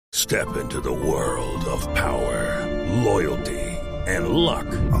Step into the world of power, loyalty, and luck.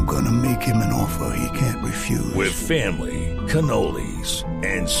 I'm gonna make him an offer he can't refuse. With family, cannolis,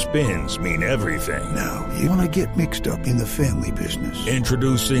 and spins mean everything. Now, you wanna get mixed up in the family business.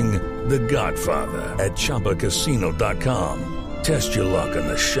 Introducing The Godfather at ChumbaCasino.com. Test your luck in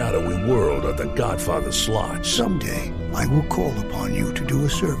the shadowy world of The Godfather slot. Someday, I will call upon you to do a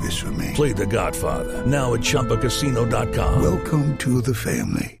service for me. Play The Godfather now at ChumbaCasino.com. Welcome to the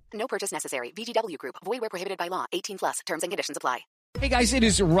family. No purchase necessary. VGW Group. Void where prohibited by law. 18 plus. Terms and conditions apply. Hey guys, it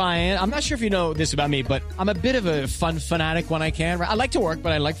is Ryan. I'm not sure if you know this about me, but I'm a bit of a fun fanatic when I can. I like to work,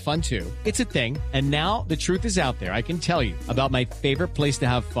 but I like fun too. It's a thing. And now the truth is out there. I can tell you about my favorite place to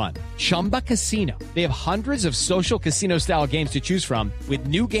have fun. Chumba Casino. They have hundreds of social casino style games to choose from with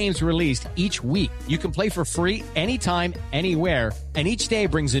new games released each week. You can play for free anytime, anywhere. And each day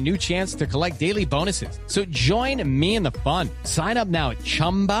brings a new chance to collect daily bonuses. So join me in the fun. Sign up now at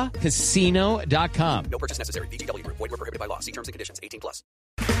ChumbaCasino.com. No purchase necessary. VGW Group. Void where prohibited by law. See terms and conditions. 18 plus.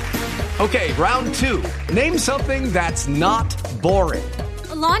 Okay, round two. Name something that's not boring.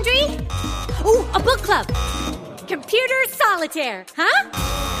 A laundry? Ooh, a book club. Computer solitaire, huh?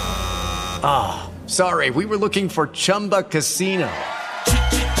 Ah, sorry. We were looking for Chumba Casino.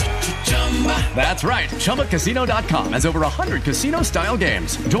 That's right. ChumbaCasino.com has over 100 casino-style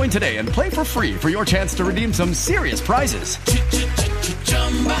games. Join today and play for free for your chance to redeem some serious prizes.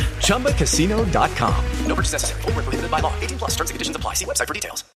 ChumbaCasino.com. No purchase necessary. Void where prohibited by law. 18 plus. Terms and conditions apply. See website for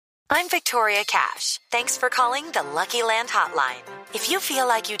details. I'm Victoria Cash. Thanks for calling the Lucky Land Hotline. If you feel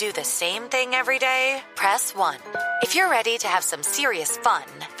like you do the same thing every day, press 1. If you're ready to have some serious fun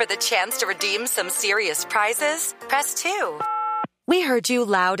for the chance to redeem some serious prizes, press 2. We heard you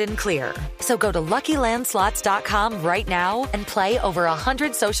loud and clear. So go to LuckyLandSlots.com right now and play over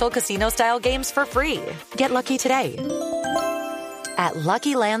 100 social casino-style games for free. Get lucky today at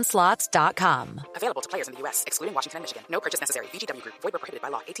LuckyLandSlots.com. Available to players in the U.S., excluding Washington and Michigan. No purchase necessary. VGW Group. Void where prohibited by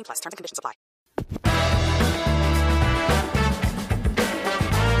law. 18 plus. Terms and conditions apply.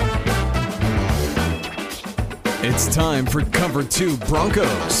 It's time for Cover 2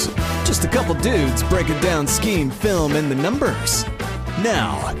 Broncos. Just a couple dudes breaking down scheme, film, and the numbers.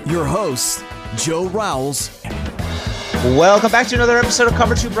 Now, your hosts, Joe Rowles. Welcome back to another episode of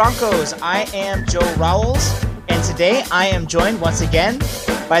Cover 2 Broncos. I am Joe Rowles, and today I am joined once again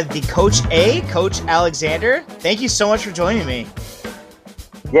by the Coach A, Coach Alexander. Thank you so much for joining me.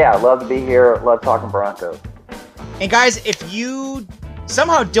 Yeah, love to be here. Love talking Broncos. And guys, if you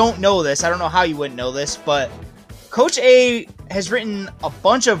somehow don't know this, I don't know how you wouldn't know this, but Coach A has written a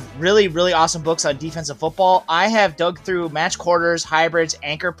bunch of really, really awesome books on defensive football. I have dug through Match Quarters, Hybrids,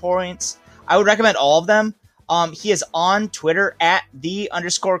 Anchor Points. I would recommend all of them. He is on Twitter at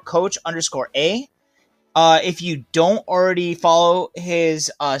 @the_coach_A. If you don't already follow his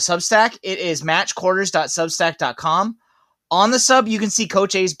Substack, it is matchquarters.substack.com. On the sub, you can see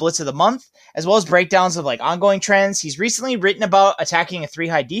Coach A's Blitz of the Month, as well as breakdowns of like ongoing trends. He's recently written about attacking a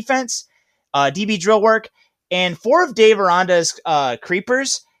 3-high defense, DB drill work, and 4 of Dave Aranda's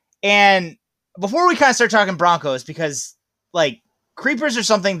creepers. And before we kind of start talking Broncos, because like creepers are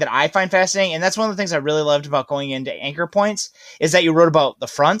something that I find fascinating, and that's one of the things I really loved about going into Anchor Points, is that you wrote about the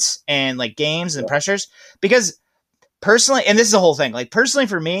fronts and like games and pressures. Because personally, and this is the whole thing, like personally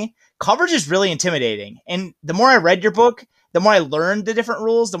for me, coverage is really intimidating. And the more I read your book, the more I learned the different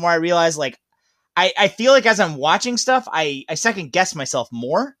rules, the more I realized like I feel like as I'm watching stuff, I second guess myself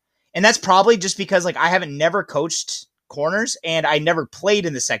more. And that's probably just because like I haven't never coached corners and I never played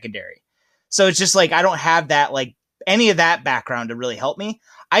in the secondary. So it's just like I don't have that like any of that background to really help me.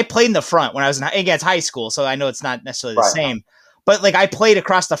 I played in the front when I was again, it's high school, so I know it's not necessarily the same. But like I played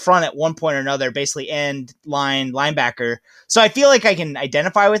across the front at one point or another, basically end, line, linebacker. So I feel like I can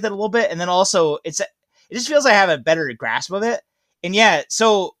identify with it a little bit. And then also it just feels like I have a better grasp of it. And yeah,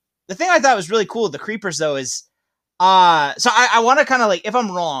 so the thing I thought was really cool with the creepers though is so I want to kind of like, if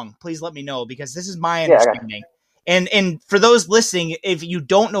I'm wrong, please let me know, because this is my understanding. And for those listening, if you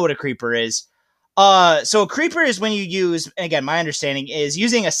don't know what a creeper is, so a creeper is when you use, and again, my understanding is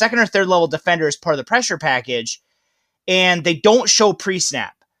using a second or third level defender as part of the pressure package, and they don't show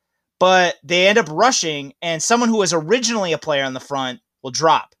pre-snap, but they end up rushing, and someone who was originally a player on the front will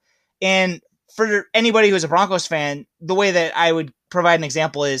drop. And for anybody who's a Broncos fan, the way that I would provide an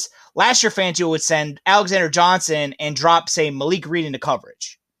example is last year Fangio would send Alexander Johnson and drop, say, Malik Reed into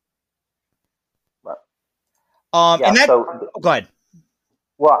coverage. Right. And that, go ahead.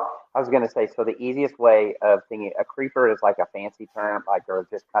 Well, I was going to say, so the easiest way of thinking a creeper is like a fancy term, like, or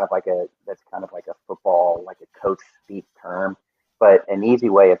just kind of like that's kind of like a football, like a coach speak term. But an easy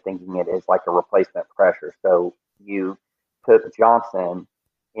way of thinking it is like a replacement pressure. So you put Johnson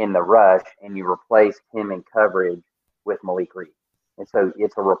in the rush, and you replace him in coverage with Malik Reed. And so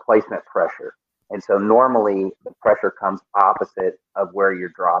it's a replacement pressure. And so normally the pressure comes opposite of where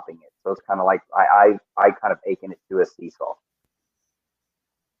you're dropping it. So it's kind of like I kind of akin it to a seesaw.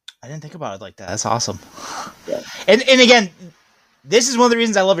 I didn't think about it like that. That's awesome. Yeah. And again, this is one of the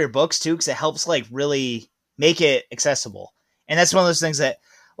reasons I love your books too, because it helps like really make it accessible. And that's one of those things that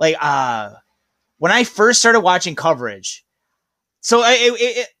like when I first started watching coverage, so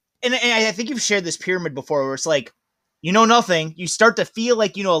and I think you've shared this pyramid before where it's like, you know nothing, you start to feel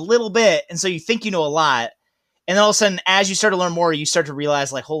like you know a little bit, and so you think you know a lot, and then all of a sudden, as you start to learn more, you start to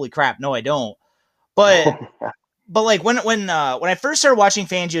realize like, holy crap, no, I don't. But but like when I first started watching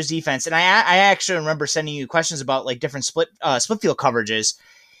Fangio's defense, and I actually remember sending you questions about like different split field coverages,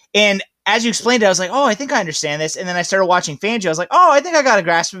 and as you explained it, I was like, oh, I think I understand this, and then I started watching Fangio, I was like, oh, I think I got a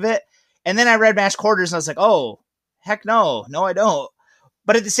grasp of it, and then I read Match Quarters, and I was like, oh, heck no, I don't.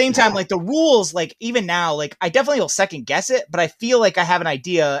 But at the same time, like the rules, like even now, like I definitely will second guess it, but I feel like I have an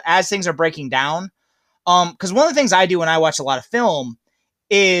idea as things are breaking down. Because one of the things I do when I watch a lot of film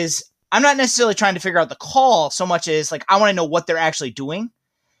is I'm not necessarily trying to figure out the call so much as like I want to know what they're actually doing.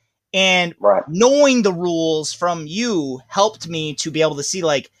 And knowing the rules from you helped me to be able to see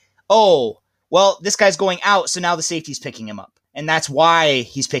like, oh, well, this guy's going out, so now the safety's picking him up. And that's why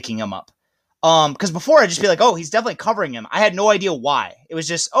he's picking him up. Because before I'd just be like, oh, he's definitely covering him. I had no idea why. It was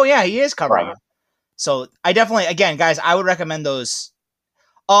just, oh yeah, he is covering him. So I definitely, again, guys, I would recommend those.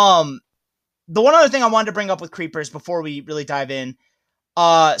 The one other thing I wanted to bring up with creepers before we really dive in.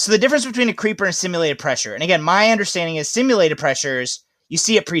 So the difference between a creeper and simulated pressure. And again, my understanding is simulated pressures, you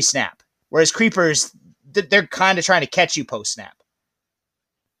see it pre-snap. Whereas creepers, they're kind of trying to catch you post-snap.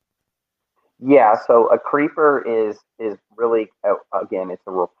 Yeah, so a creeper is really, again, it's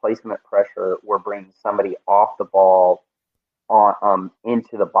a replacement pressure. We're bringing somebody off the ball on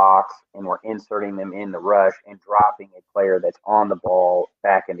into the box, and we're inserting them in the rush and dropping a player that's on the ball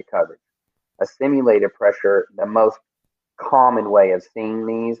back into coverage. A simulated pressure, the most common way of seeing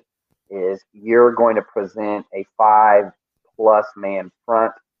these is you're going to present a 5+ man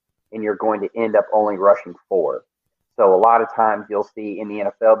front, and you're going to end up only rushing 4. So a lot of times you'll see in the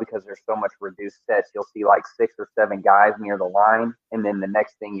NFL, because there's so much reduced sets, you'll see like 6 or 7 guys near the line, and then the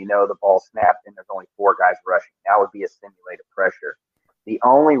next thing you know, the ball snapped and there's only 4 guys rushing. That would be a simulated pressure. The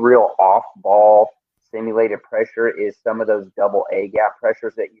only real off-ball simulated pressure is some of those double A gap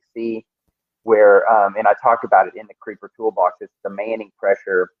pressures that you see where, and I talked about it in the Creeper Toolbox, it's the Manning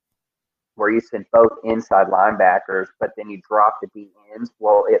pressure where you send both inside linebackers, but then you drop the D ends.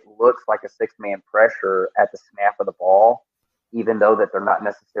 Well, it looks like a 6-man pressure at the snap of the ball, even though that they're not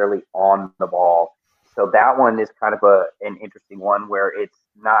necessarily on the ball. So that one is kind of an interesting one where it's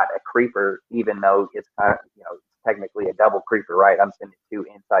not a creeper, even though it's kind of, technically a double creeper, right? I'm sending 2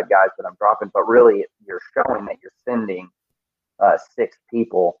 inside guys that I'm dropping, but really you're showing that you're sending 6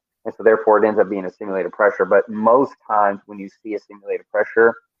 people. And so therefore it ends up being a simulated pressure. But most times when you see a simulated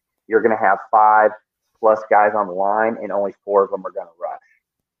pressure, you're going to have 5+ guys on the line, and only 4 of them are going to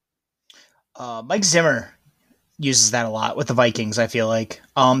rush. Mike Zimmer uses that a lot with the Vikings, I feel like.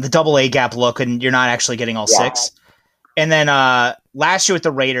 The double A gap look, and you're not actually getting all 6. And then last year with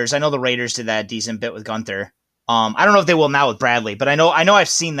the Raiders, I know the Raiders did that a decent bit with Gunther. I don't know if they will now with Bradley, but I know I've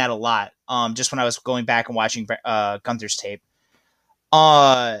seen that a lot just when I was going back and watching Gunther's tape.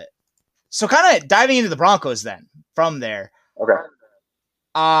 So kind of diving into the Broncos then from there. Okay.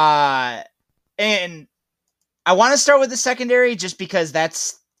 And I want to start with the secondary just because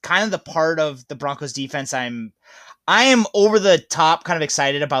that's kind of the part of the Broncos defense I am over the top kind of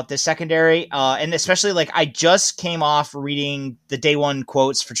excited about this secondary. And especially like I just came off reading the day one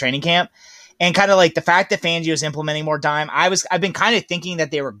quotes for training camp, and kind of like the fact that Fangio is implementing more dime. I've been kind of thinking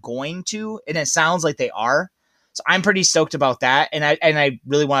that they were going to, and it sounds like they are. So I'm pretty stoked about that. And I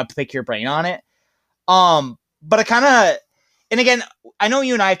really want to pick your brain on it. But I kind of, and again, I know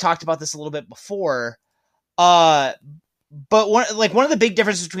you and I have talked about this a little bit before, but one of the big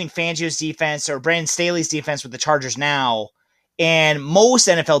differences between Fangio's defense or Brandon Staley's defense with the Chargers now and most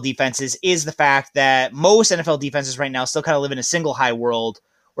NFL defenses is the fact that most NFL defenses right now still kind of live in a single high world,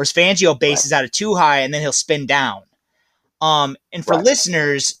 whereas Fangio bases out of 2 high and then he'll spin down. And for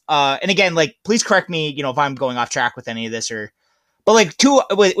listeners, and again, like, please correct me, if I'm going off track with any of this but like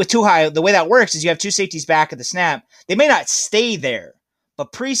with 2 high, the way that works is you have 2 safeties back at the snap. They may not stay there,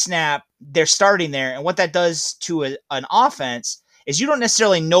 but pre-snap, they're starting there. And what that does to an offense is you don't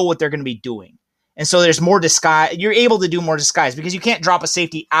necessarily know what they're going to be doing. And so there's more disguise. You're able to do more disguise because you can't drop a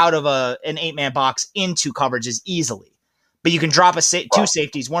safety out of an 8-man box into coverages easily. But you can drop 2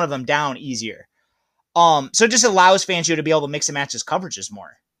 safeties, one of them down easier. So it just allows Fangio to be able to mix and match his coverages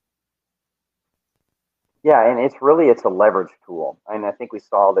more. Yeah, and it's a leverage tool. And I think we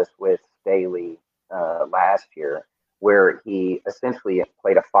saw this with Staley last year, where he essentially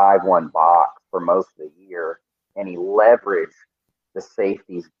played a 5-1 box for most of the year, and he leveraged the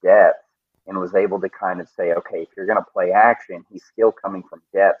safety's depth and was able to kind of say, okay, if you're going to play action, he's still coming from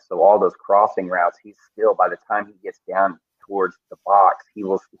depth. So all those crossing routes, he's still, by the time he gets down towards the box, he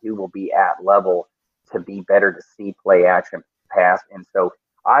will be at level to be better to see play action pass. And so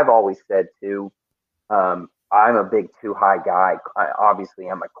I've always said too, I'm a big too high guy. Obviously,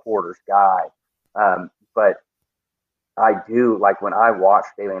 I'm a quarters guy, but I do, like, when I watch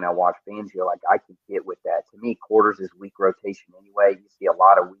Staley and I watch Fangio, like, I can get with that. To me, quarters is weak rotation anyway. You see a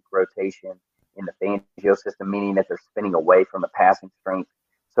lot of weak rotation in the Fangio system, meaning that they're spinning away from the passing strength.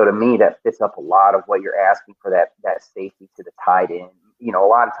 So to me, that fits up a lot of what you're asking for, that safety to the tight end. You know, a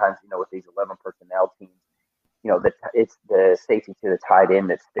lot of times, you know, with these 11 personnel teams, you know, it's the safety to the tight end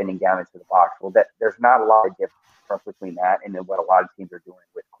that's spinning down into the box. Well, there's not a lot of difference between that and then what a lot of teams are doing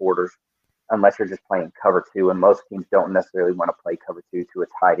with quarters, unless you're just playing cover two. And most teams don't necessarily want to play cover two to a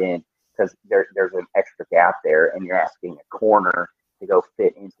tight end because there's an extra gap there, and you're asking a corner to go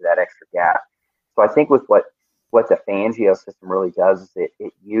fit into that extra gap. So I think with what the Fangio system really does is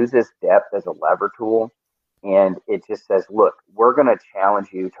it uses depth as a lever tool, and it just says, look, we're going to challenge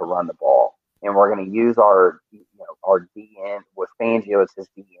you to run the ball, and we're going to use our DN. With Fangio, it's his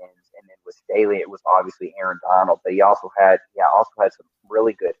DNs, and then with Staley, it was obviously Aaron Donald, but he also had some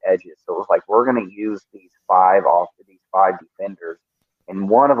really good edges. So it was like, we're going to use these five defenders, and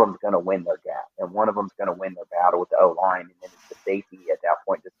one of them's going to win their gap, and one of them's going to win their battle with the O-line, and then the safety at that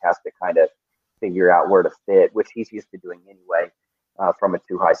point just has to kind of figure out where to fit, which he's used to doing anyway from a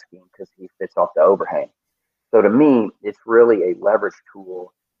too high scheme because he fits off the overhang. So to me, it's really a leverage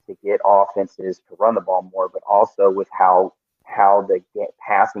tool to get offenses to run the ball more, but also with how the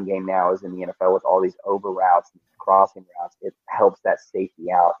passing game now is in the NFL with all these over routes and crossing routes, it helps that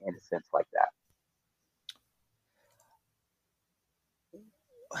safety out in a sense like that.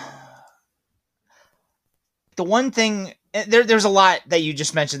 The one thing, there's a lot that you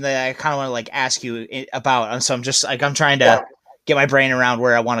just mentioned that I kind of want to like ask you about. And so I'm just like, I'm trying to get my brain around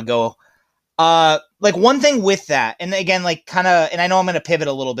where I want to go. Like one thing with that, and again, like kind of, and I know I'm going to pivot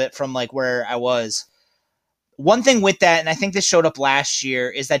a little bit from like where I was. One thing with that, and I think this showed up last year,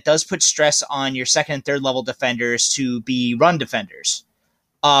 is that does put stress on your second and third level defenders to be run defenders.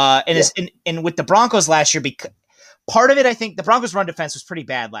 And with the Broncos last year, because part of it, I think the Broncos run defense was pretty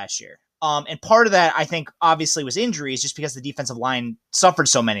bad last year. And part of that, I think, obviously was injuries just because the defensive line suffered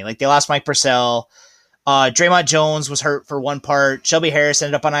so many. Like they lost Mike Purcell. Draymond Jones was hurt for one part. Shelby Harris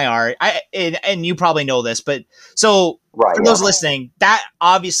ended up on IR. And you probably know this, but so for those listening, that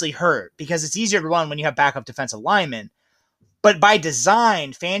obviously hurt because it's easier to run when you have backup defensive linemen. But by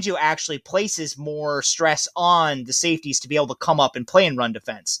design, Fangio actually places more stress on the safeties to be able to come up and play in run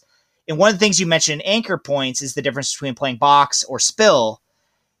defense. And one of the things you mentioned in anchor points is the difference between playing box or spill.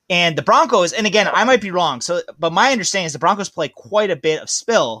 And the Broncos, and again, I might be wrong, but my understanding is the Broncos play quite a bit of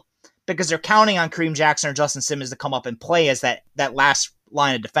spill because they're counting on Kareem Jackson or Justin Simmons to come up and play as that last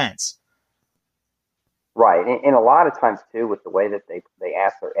line of defense. Right, and a lot of times too, with the way that they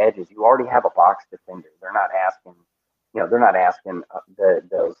ask their edges, you already have a box defender. They're not asking,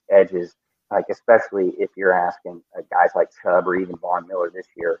 those edges, like especially if you're asking guys like Chubb or even Von Miller this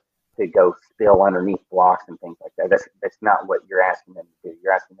year to go spill underneath blocks and things like that. That's not what you're asking them to do.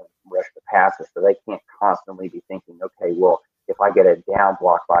 You're asking them to rush the passer, so they can't constantly be thinking, okay, well, if I get a down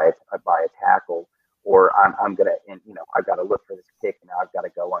block by a tackle, or I'm gonna, and I've got to look for this kick and now I've got to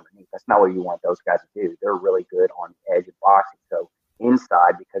go underneath. That's not what you want those guys to do. They're really good on the edge of boxing. So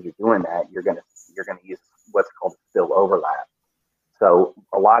inside, because you're doing that, you're gonna use what's called spill overlap. So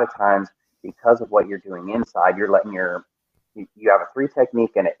a lot of times, because of what you're doing inside, you're letting you have a 3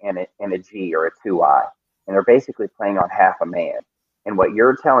 technique and a G or a 2I, and they're basically playing on half a man. And what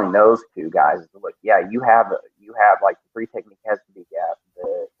you're telling those two guys is, look, yeah, you have like the 3 technique has the B gap,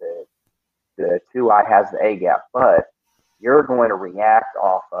 the 2I has the A gap, but you're going to react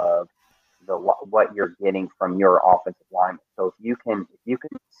off of what you're getting from your offensive lineman. So if you can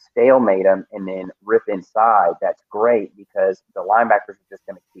stalemate them and then rip inside, that's great because the linebackers are just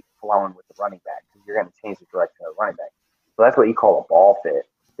going to keep flowing with the running back because you're going to change the direction of the running back. So that's what you call a ball fit.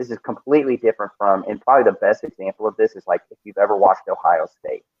 This is completely different from, and probably the best example of this is like if you've ever watched Ohio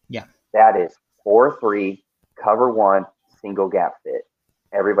State. Yeah. That is 4-3, cover 1, single gap fit.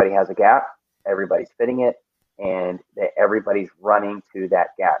 Everybody has a gap, everybody's fitting it, and that everybody's running to that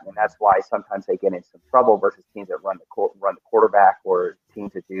gap. And that's why sometimes they get in some trouble versus teams that run the quarterback, or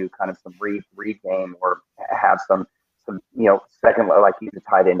teams that do kind of some read game, or have some second, like use a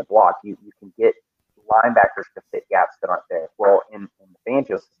tight end to block. You can get linebackers to fit gaps that aren't there. Well, in the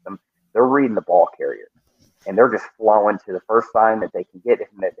Fangio system, they're reading the ball carrier, and they're just flowing to the first sign that they can get.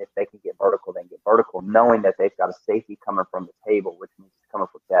 If they can get vertical, they can get vertical, knowing that they've got a safety coming from the table, which means it's coming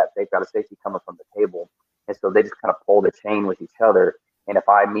from depth. They've got a safety coming from the table, and so they just kind of pull the chain with each other. And if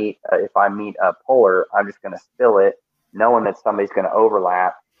I meet a puller, I'm just going to spill it, knowing that somebody's going to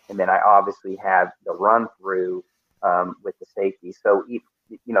overlap, and then I obviously have the run through with the safety. So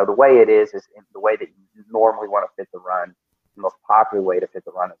the way it is the way that you normally want to fit the run. The most popular way to fit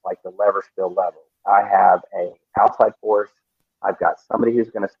the run is like the lever spill level. I have a outside force. I've got somebody who's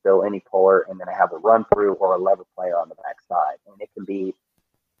going to spill any puller, and then I have a run through or a lever player on the backside. And it can be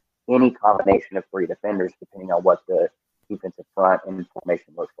any combination of three defenders depending on what the defensive front and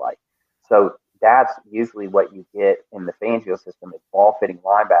formation looks like. So that's usually what you get in the Fangio system, is ball fitting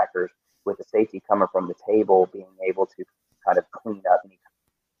linebackers with the safety coming from the table, being able to kind of clean up any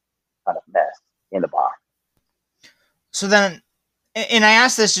kind of mess in the box. So then, and I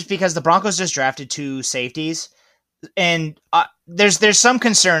asked this just because the Broncos just drafted 2 safeties, and there's some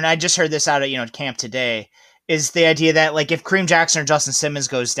concern. I just heard this out at camp today, is the idea that like if Kareem Jackson or Justin Simmons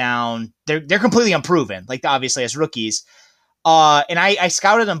goes down, they're completely unproven, like obviously as rookies. And I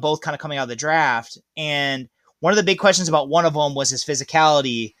scouted them both kind of coming out of the draft, and one of the big questions about one of them was his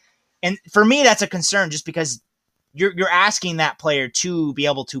physicality, and for me that's a concern just because you're asking that player to be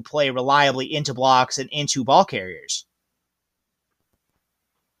able to play reliably into blocks and into ball carriers.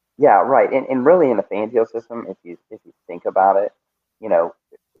 Yeah, right. And really in the Fangio system, if you think about it,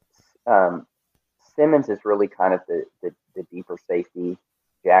 Simmons is really kind of the deeper safety.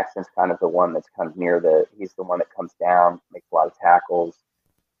 Jackson's kind of the one that's kind of he's the one that comes down, makes a lot of tackles.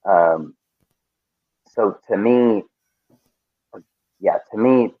 So to me,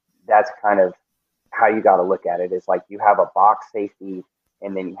 that's kind of how you got to look at it. Is like you have a box safety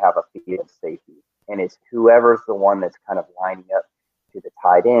and then you have a field safety, and it's whoever's the one that's kind of lining up to the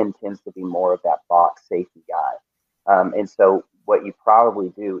tight end tends to be more of that box safety guy. And so what you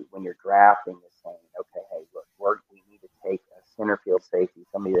probably do when you're drafting is saying, okay, hey, look, we need to take a center field safety,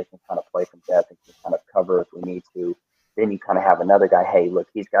 somebody that can kind of play from depth and can kind of cover if we need to. Then you kind of have another guy, hey, look,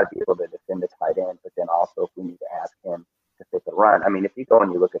 he's got to be able to defend the tight end, but then also if we need to ask him to fit the run. I mean, if you go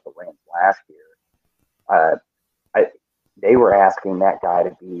and you look at the Rams last year, they were asking that guy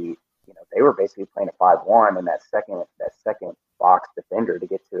to be, they were basically playing a 5-1 and that second box defender to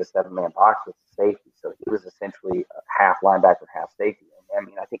get to a 7-man box with safety. So he was essentially a half linebacker, half safety. And I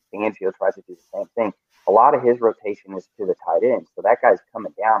mean, I think Fangio tries to do the same thing. A lot of his rotation is to the tight end. So that guy's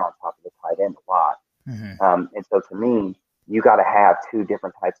coming down on top of the tight end a lot. Mm-hmm. And so to me, you got to have 2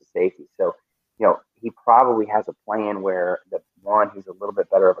 different types of safety. So, he probably has a plan where the one who's a little bit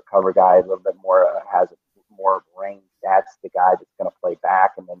better of a cover guy, a little bit more, has more range. That's the guy that's going to play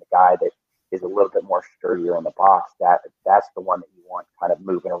back. And then the guy that is a little bit more sturdier in the box, that's the one that you want kind of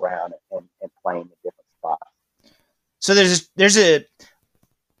moving around and playing in different spots. So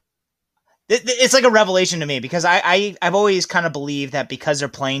it's like a revelation to me because I've always kind of believed that because they're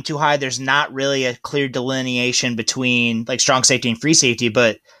playing too high, there's not really a clear delineation between like strong safety and free safety,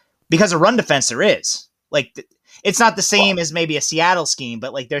 but because of run defense, there is. Like, it's not the same as maybe a Seattle scheme,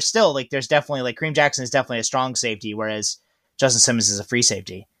 but like there's still like there's definitely like Kareem Jackson is definitely a strong safety, whereas Justin Simmons is a free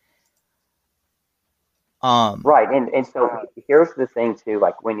safety. Right, and so here's the thing too.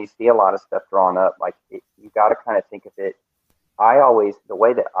 Like when you see a lot of stuff drawn up, like you got to kind of think of it. The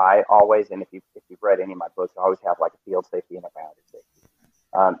way that I always, and if you've read any of my books, I always have like a field safety and a bounded safety,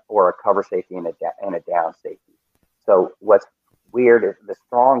 or a cover safety and a down safety. So what's weird is the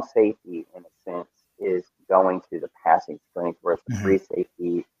strong safety, in a sense, is going to the passing strength, whereas the free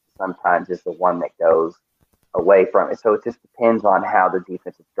safety sometimes is the one that goes away from it. So it just depends on how the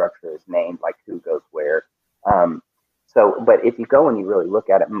defensive structure is named, like who goes where. But if you go and you really look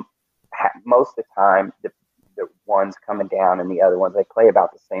at it, most of the time, the ones coming down and the other ones, they play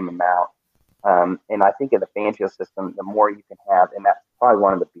about the same amount. And I think in the Fangio system, the more you can have, and that's probably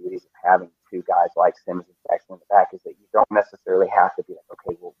one of the beauties of having 2 guys like Simmons and Jackson in the back, is that you don't necessarily have to be like,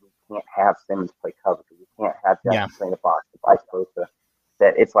 okay, well, we can't have Simmons play cover, we can't have Jackson play in the box, and vice versa.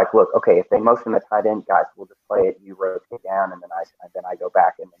 That it's like, look, okay, if they motion the tight end, guys, we'll just play it, you rotate down, and then I go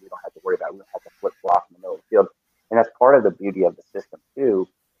back, and then we don't have to worry about it. We don't have to flip flop in the middle of the field. And that's part of the beauty of the system too.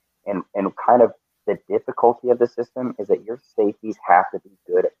 And kind of the difficulty of the system is that your safeties have to be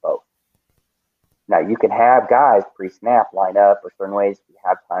good at both. Now you can have guys pre-snap line up or certain ways. If you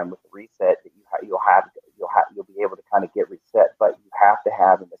have time with the reset, that you'll kind of get reset. But you have to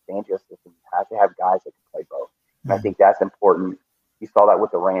have in the Fangio system, you have to have guys that can play both. And I think that's important. You saw that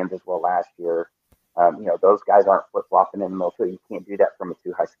with the Rams as well last year. Those guys aren't flip-flopping in the middle, so you can't do that from a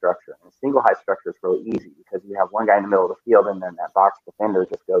two-high structure. And a single high structure is really easy because you have one guy in the middle of the field, and then that box defender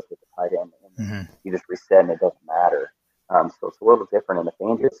just goes with the tight end, and you just reset, and it doesn't matter. So it's a little different in the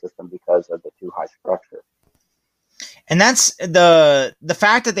Fangio system because of the two-high structure. And that's the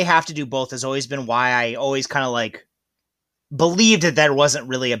fact that they have to do both has always been why I always kind of like believed that there wasn't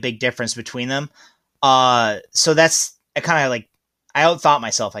really a big difference between them. So that's I kind of like I outthought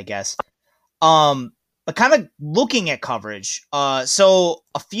myself, I guess. But kind of looking at coverage. So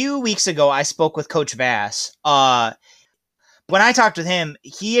a few weeks ago, I spoke with Coach Vass. When I talked with him,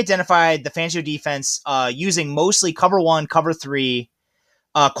 he identified the Fangio defense using mostly cover 1, cover 3,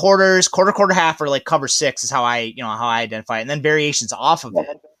 quarters, quarter, half, or like cover 6 is how I identify it, and then variations off of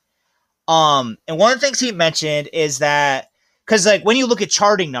it. And one of the things he mentioned is that because like when you look at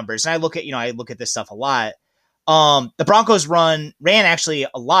charting numbers, and I look at this stuff a lot. The Broncos ran actually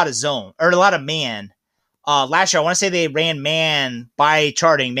a lot of zone or a lot of man. Last year, I want to say they ran man by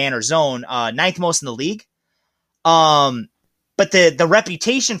charting, man or zone, 9th most in the league. But the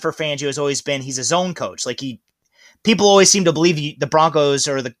reputation for Fangio has always been he's a zone coach. Like people always seem to believe the Broncos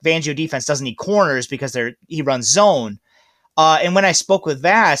or the Fangio defense doesn't need corners because he runs zone. And when I spoke with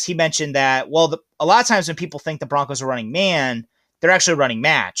Vass, he mentioned that a lot of times when people think the Broncos are running man, they're actually running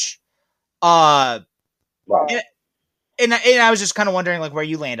match. Right. And I was just kind of wondering like where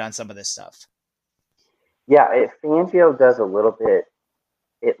you land on some of this stuff. Yeah, Fangio does a little bit.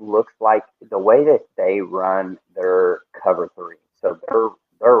 It looks like the way that they run their cover 3. So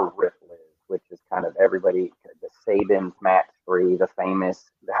their rip liz, which is kind of everybody, the Saban's match 3, the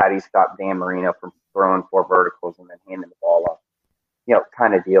famous, how do you stop Dan Marino from throwing 4 verticals and then handing the ball off,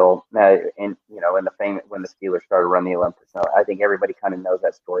 kind of deal. And in the famous when the Steelers started running the Olympics, I think everybody kind of knows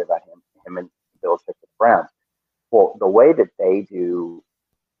that story about him and Belichick with the Browns. Well, the way that they do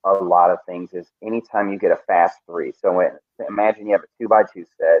a lot of things is anytime you get a fast 3. So imagine you have a 2x2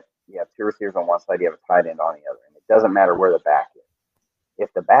 set, you have 2 receivers on one side, you have a tight end on the other, and it doesn't matter where the back is.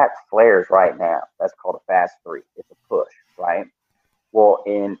 If the back flares right now, that's called a fast 3. It's a push, right? Well,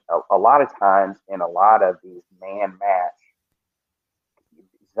 in a lot of times in a lot of these man match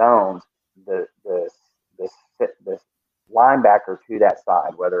zones, the linebacker to that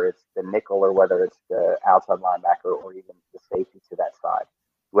side, whether it's the nickel or whether it's the outside linebacker or even the safety to that side,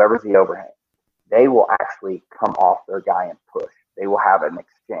 whoever's the overhang, they will actually come off their guy and push. They will have an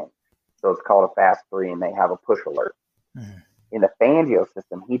exchange. So it's called a fast 3, and they have a push alert. Mm-hmm. In the Fangio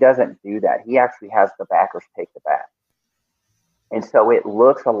system, he doesn't do that. He actually has the backers take the back. And so it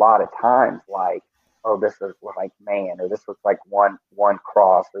looks a lot of times like, oh, this is like man, or this looks like one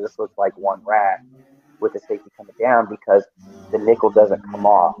cross, or this looks like one rat with the safety coming down because the nickel doesn't come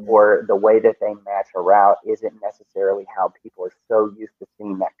off, or the way that they match a route isn't necessarily how people are so used to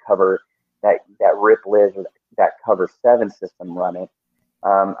seeing that cover, that rip liz or that cover 7 system running.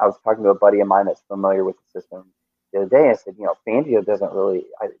 I was talking to a buddy of mine that's familiar with the system the other day. I said, Fangio doesn't really.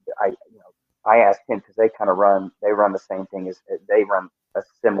 I asked him because they run the same thing as they run a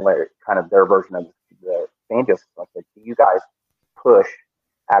similar kind of their version of the Fangio system. I said, do you guys push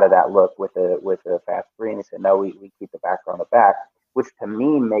out of that look with a fast 3? And he said, no, we keep the backer on the back, which to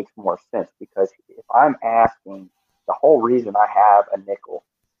me makes more sense because if I'm asking, the whole reason I have a nickel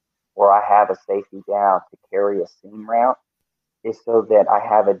or I have a safety down to carry a seam route is so that I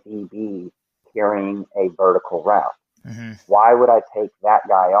have a DB carrying a vertical route. Mm-hmm. Why would I take that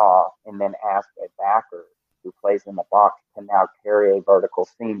guy off and then ask a backer who plays in the box to now carry a vertical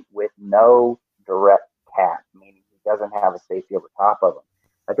seam with no direct cap, meaning he doesn't have a safety over top of him?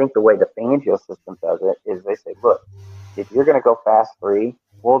 I think the way the Fangio system does it is they say, look, if you're going to go fast 3,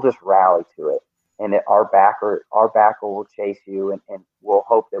 we'll just rally to it. And our backer will chase you, and we'll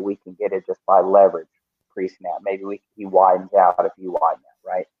hope that we can get it just by leverage pre-snap. Maybe he widens out if you widen out,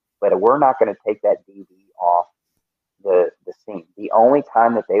 right? But we're not going to take that DB off the seam. The only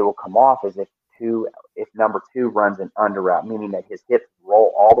time that they will come off is if number 2 runs an under route, meaning that his hips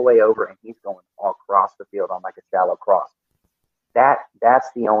roll all the way over and he's going all across the field on like a shallow cross. That's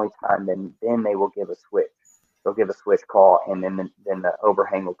the only time. Then they will give a switch. They'll give a switch call, and then the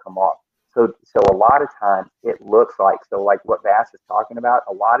overhang will come off. So a lot of times it looks like what Vass is talking about.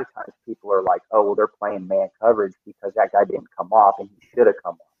 A lot of times people are like, oh, well, they're playing man coverage because that guy didn't come off and he should have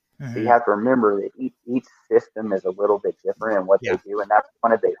come off. Mm-hmm. So you have to remember that each system is a little bit different in what they do, and that's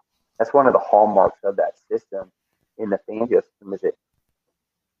one of the hallmarks of that system in the Fangio system is that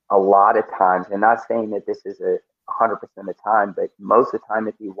a lot of times, and not saying that this is 100% of the time, but most of the time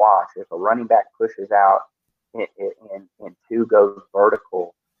if you watch, if a running back pushes out and two goes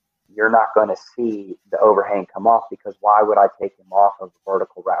vertical, you're not going to see the overhang come off, because why would I take him off of the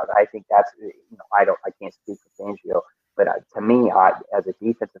vertical route? I think that's, I can't speak for Fangio, but to me, as a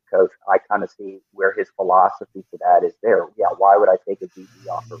defensive coach, I kind of see where his philosophy to that is there. Yeah, why would I take a DB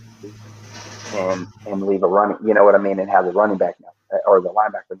off of receiver and leave a running, you know what I mean, and have the running back now, or the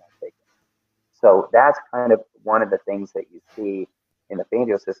linebacker not take it? So that's kind of one of the things that you see in the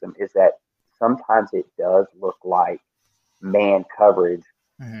Fangio system, is that sometimes it does look like man coverage,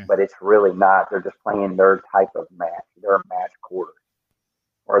 but it's really not. They're just playing their type of match. They're a match quarter,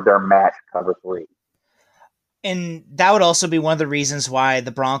 or they're match cover 3. And that would also be one of the reasons why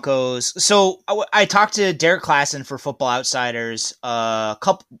the Broncos. So I talked to Derek Klassen for Football Outsiders a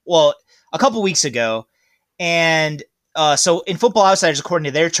couple weeks ago, and so in Football Outsiders, according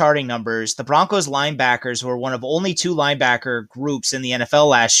to their charting numbers, the Broncos linebackers were one of only 2 linebacker groups in the NFL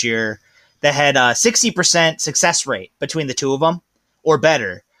last year that had a 60% success rate between the two of them, or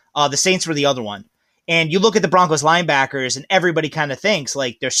better. The Saints were the other one. And you look at the Broncos linebackers, and everybody kind of thinks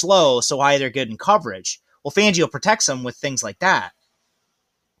like they're slow, so why they're good in coverage. Well, Fangio protects them with things like that.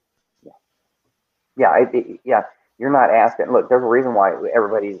 Yeah, you're not asking. Look, there's a reason why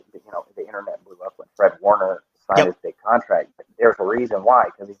everybody's, the internet blew up when Fred Warner signed his big contract. But there's a reason why,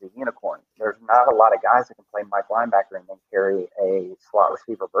 because he's a unicorn. There's not a lot of guys that can play Mike linebacker and then carry a slot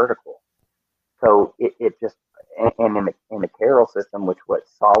receiver vertical. So it just, and in the Carroll system, which what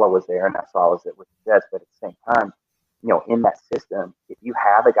Saleh was there, and not Saleh's it with the Jets, but at the same time, in that system, if you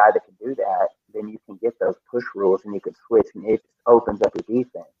have a guy that can do that, then you can get those push rules and you can switch, and it just opens up your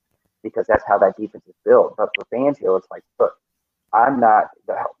defense, because that's how that defense is built. But for Fangio, it's like, look,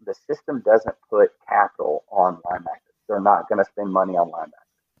 the system doesn't put capital on linebackers. They're not going to spend money on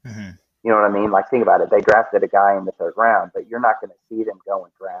linebackers. Mm-hmm. You know what I mean? Like, think about it. They drafted a guy in the 3rd round, but you're not going to see them go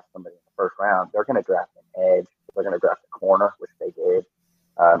and draft somebody in the 1st round. They're going to draft an edge. They're going to draft a corner, which they did.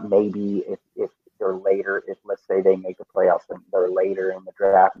 Maybe if they're later, if let's say they make the playoffs and they're later in the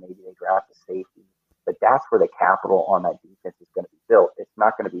draft, maybe they draft a safety. But that's where the capital on that defense is going to be built. It's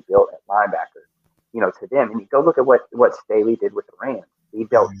not going to be built at linebacker. To them. And you go look at what Staley did with the Rams. He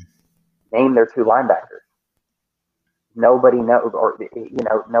built, name their 2 linebackers. Nobody knows, or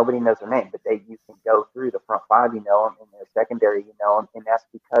nobody knows their name, but you can go through the front 5, them, and their secondary, them, and that's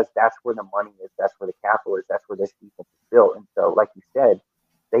because that's where the money is, that's where the capital is, that's where this defense is built. And so, like you said,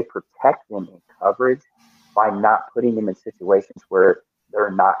 they protect them in coverage by not putting them in situations where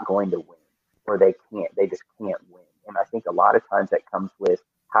they're not going to win, where they just can't win. And I think a lot of times that comes with,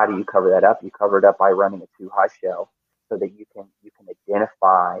 how do you cover that up? You cover it up by running a too high shell, so that you can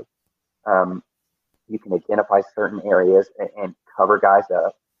identify. You can identify certain areas and cover guys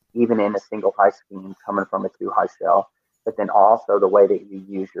up, even in a single high scheme coming from a too high shell. But then also the way that you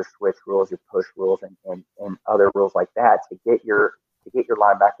use your switch rules, your push rules, and other rules like that to get your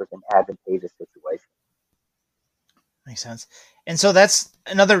linebackers in advantageous situations. Makes sense. And so that's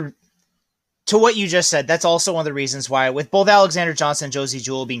another, to what you just said, that's also one of the reasons why, with both Alexander Johnson and Josey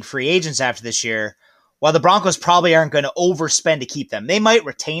Jewell being free agents after this year, while the Broncos probably aren't going to overspend to keep them, they might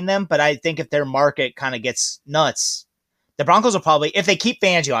retain them, but I think if their market kind of gets nuts, the Broncos will probably, if they keep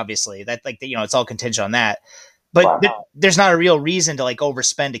Fangio, obviously, that it's all contingent on that. But there's not a real reason to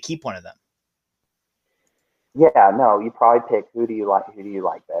overspend to keep one of them. Yeah, no, you probably pick who do you like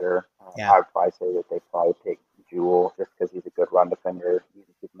better. I would probably say that they probably pick Jewell just because he's a good run defender. You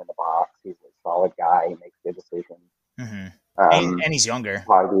can keep him in the box. He's a solid guy. He makes good decisions. Mm-hmm. And he's younger.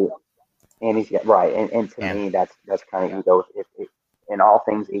 Probably. And he's right, and to me, that's kind of, you go with, if in all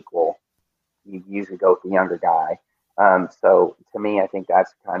things equal, you usually go with the younger guy. So to me, I think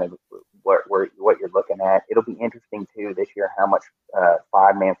that's kind of what you're looking at. It'll be interesting too this year how much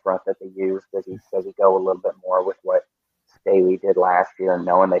 5-man front that they use. Does he go a little bit more with what Staley did last year,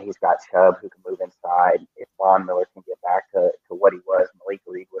 knowing that he's got Chubb who can move inside? If Von Miller can get back to what he was, Malik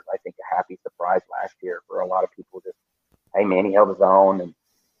Reed was, I think, a happy surprise last year for a lot of people. Just, hey man, he held his own, and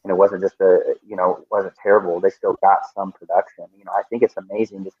it wasn't just it wasn't terrible. They still got some production. I think it's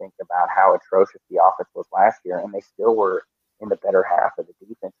amazing to think about how atrocious the offense was last year, and they still were in the better half of the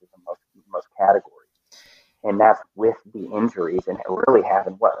defenses in most categories. And that's with the injuries and really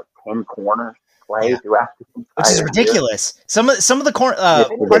having 10 corners play throughout the entire which is ridiculous. Year. Some of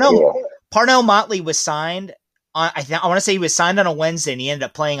the Parnell Motley was signed on. I want to say he was signed on a Wednesday, and he ended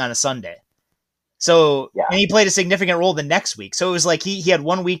up playing on a Sunday. So, and he played a significant role the next week. So it was like he had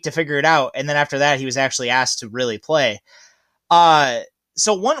 1 week to figure it out. And then after that, he was actually asked to really play.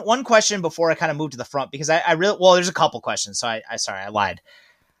 So one question before I kind of move to the front, because there's a couple questions. So I lied.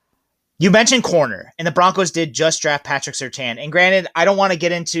 You mentioned corner, and the Broncos did just draft Patrick Surtain. And granted, I don't want to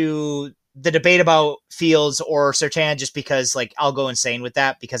get into the debate about Fields or Surtain, just because like I'll go insane with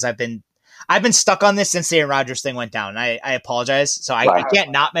that because I've been stuck on this since the Aaron Rodgers thing went down. I apologize. So I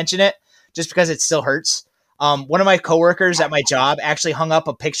can't not mention it just because it still hurts. One of my coworkers at my job actually hung up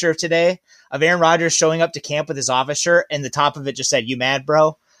a picture today of Aaron Rodgers showing up to camp with his office shirt, and the top of it just said, "You mad,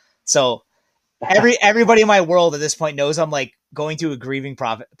 bro?" So everybody in my world at this point knows I'm like going through a grieving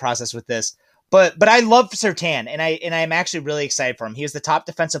process with this. But I love Surtain, and I'm actually really excited for him. He was the top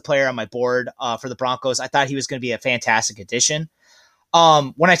defensive player on my board for the Broncos. I thought he was going to be a fantastic addition.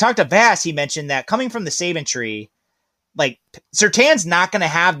 When I talked to Vass, he mentioned that coming from the Saban tree, like Surtain's not going to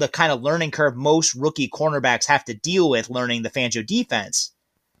have the kind of learning curve most rookie cornerbacks have to deal with learning the Fangio defense.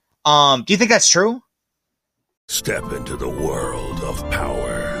 Do you think that's true? Step into the world of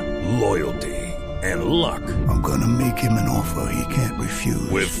power, loyalty, and luck. I'm going to make him an offer he can't refuse.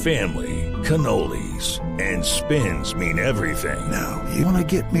 With family, cannolis, and spins mean everything. Now, you want to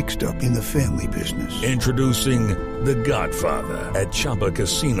get mixed up in the family business. Introducing The Godfather at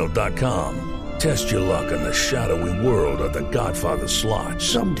ChumbaCasino.com. Test your luck in the shadowy world of The Godfather slot.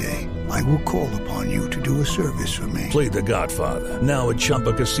 Someday, I will call upon you to do a service for me. Play The Godfather now at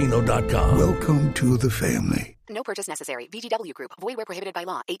ChumbaCasino.com. Welcome to the family. No purchase necessary. VGW Group. Void where prohibited by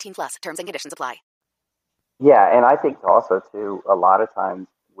law. 18 plus. Terms and conditions apply. Yeah, and I think also, too, a lot of times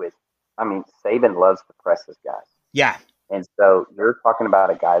Saban loves to press his guys. Yeah. And so you're talking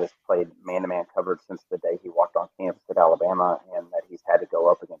about a guy that's played man-to-man coverage since the day he walked on campus at Alabama, and that he's had to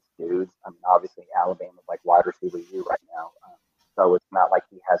go up against dudes. I mean, obviously, Alabama's like wide receiver U right now. So it's not like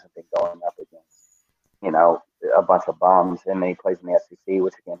he hasn't been going up against, a bunch of bums. And then he plays in the SEC,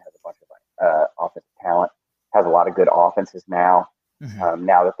 which, again, has a bunch of offensive talent, has a lot of good offenses now,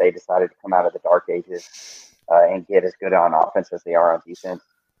 now that they decided to come out of the dark ages and get as good on offense as they are on defense.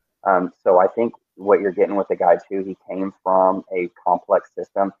 So I think what you're getting with the guy too, he came from a complex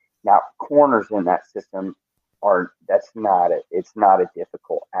system. Now corners in that system it's not a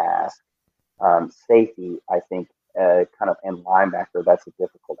difficult ask. Safety, I think, kind of in linebacker, that's a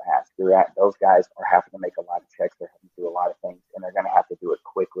difficult ask. Those guys are having to make a lot of checks. They're having to do a lot of things, and they're going to have to do it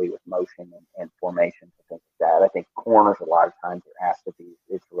quickly with motion and formations and things like that. I think corners, a lot of times, are asked to be,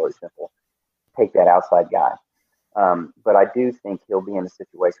 it's really simple. Take that outside guy. But I do think he'll be in a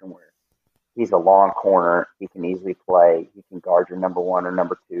situation where he's a long corner. He can easily play. He can guard your number one or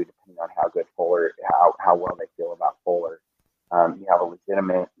number two, depending on how good Fuller, how well they feel about Fuller. You have a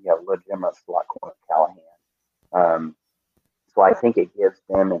legitimate slot corner, Callahan. So I think it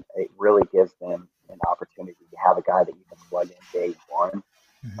really gives them an opportunity to have a guy that you can plug in day one.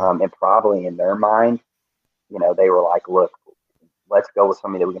 And probably in their mind, they were like, look, let's go with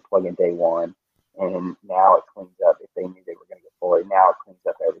somebody that we can plug in day one. And now it cleans up, if they knew they were going to get Fuller, now it cleans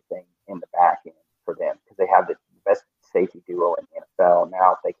up everything in the back end for them because they have the best safety duo in the NFL.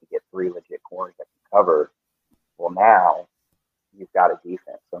 Now if they can get three legit corners that can cover, well, now you've got a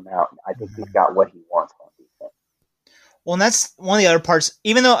defense. So now I think he's got what he wants on defense. Well, and that's one of the other parts.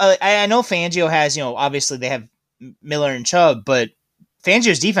 Even though I know Fangio has, obviously they have Miller and Chubb, but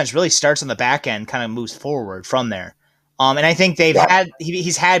Fangio's defense really starts on the back end, kind of moves forward from there. And I think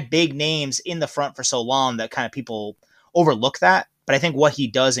he's had big names in the front for so long that kind of people overlook that. But I think what he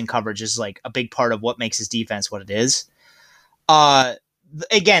does in coverage is like a big part of what makes his defense what it is.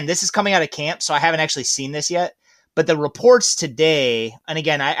 Again, this is coming out of camp, so I haven't actually seen this yet. But the reports today, and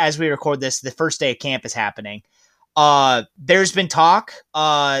again, as we record this, the first day of camp is happening. There's been talk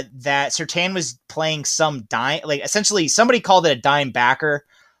that Surtain was playing some dime, like essentially somebody called it a dime backer,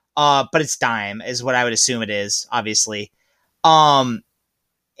 but it's dime is what I would assume it is, obviously. And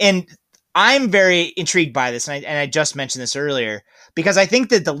I'm very intrigued by this, and I just mentioned this earlier, because I think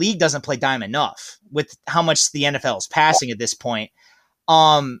that the league doesn't play dime enough with how much the NFL is passing at this point.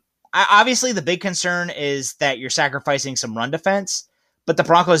 Obviously, the big concern is that you're sacrificing some run defense, but the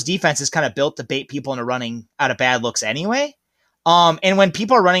Broncos defense is kind of built to bait people into running out of bad looks anyway. And when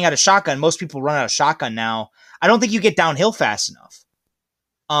people are running out of shotgun, most people run out of shotgun now. I don't think you get downhill fast enough.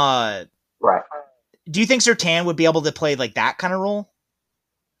 Right. Do you think Surtain would be able to play like that kind of role?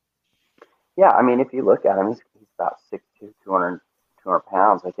 Yeah, I mean, if you look at him, he's about 6'2", 200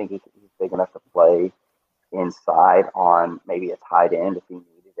 pounds. I think he's big enough to play inside on maybe a tight end if he needed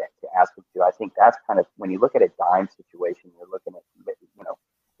to ask him to. I think that's kind of, when you look at a dime situation, you're looking at,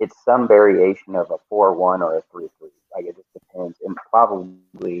 it's some variation of a 4-1 or a 3-3. Like, it just depends. And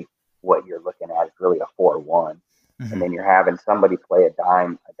probably what you're looking at is really a 4-1. And then you're having somebody play a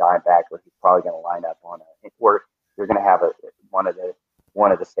dime back where he's probably going to line up on where you're going to have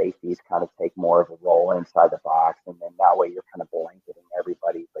one of the safeties kind of take more of a role inside the box, and then that way you're kind of blanketing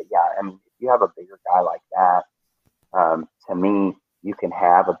everybody. But yeah, I mean, if you have a bigger guy like that, to me, you can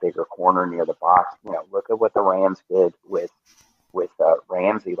have a bigger corner near the box. Look at what the Rams did with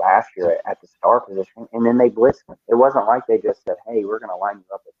Ramsey last year at the star position, and then they blitzed him. It wasn't like they just said, "Hey, we're going to line you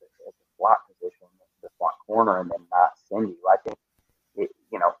up at the slot position, the slot corner, and then not send you." I think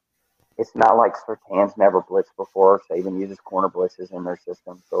it's not like Surtain's never blitzed before. Saban uses corner blitzes in their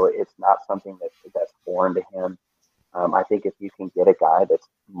system, so it's not something that's foreign to him. I think if you can get a guy that's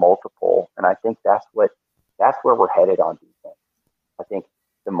multiple, and I think that's where we're headed on defense. I think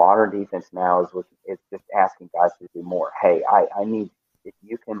the modern defense now is just asking guys to do more. Hey, I need,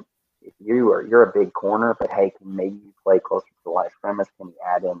 you're a big corner, but hey, can maybe you play closer to the line of scrimmage? Can you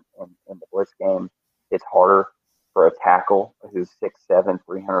add in the blitz game? It's harder for a tackle who's 6'7",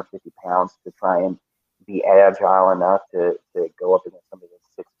 350 pounds to try and be agile enough to go up against somebody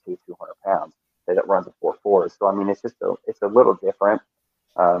that's 6'2", 200 pounds that runs a 4.4. So I mean, it's a little different.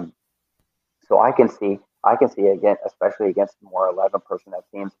 So I can see again, especially against more 11 personnel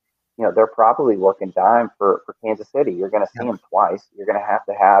teams, they're probably working dime for Kansas City. You're going to see them twice. You're going to have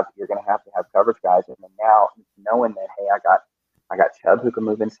to have coverage guys. And then now knowing that, hey, I got Chubb who can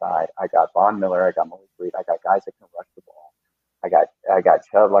move inside. I got Von Miller. I got Malik Reed. I got guys that can rush the ball. I got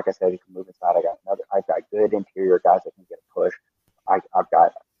Chubb, like I said, who can move inside. I've got good interior guys that can get a push. I've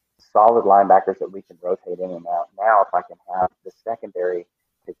got solid linebackers that we can rotate in and out. Now, if I can have the secondary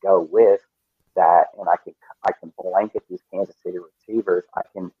to go with that, and I can blanket these Kansas City receivers. I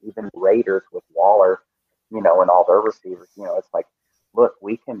can even Raiders with Waller, and all their receivers. It's like, look,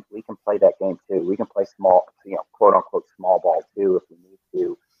 we can play that game too. We can play small, quote unquote small ball too if we need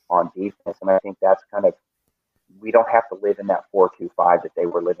to on defense. And I think that's kind of, we don't have to live in that 4-2-5 that they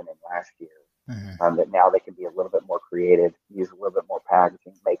were living in last year. Mm-hmm. That now they can be a little bit more creative, use a little bit more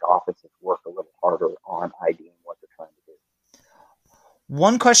packaging, make offenses work a little harder on IDing what they're trying to do.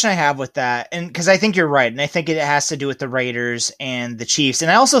 One question I have with that, and because I think you're right, and I think it has to do with the Raiders and the Chiefs,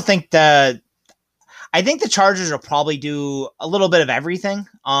 and I also think the Chargers will probably do a little bit of everything,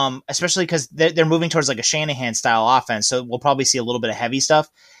 especially because they're moving towards like a Shanahan style offense, so we'll probably see a little bit of heavy stuff.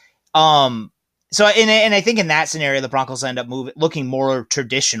 So I think in that scenario, the Broncos end up looking more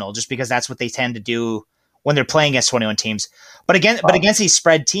traditional, just because that's what they tend to do when they're playing against 21 teams. But against these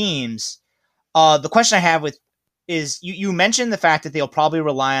spread teams, the question I have is you mentioned the fact that they'll probably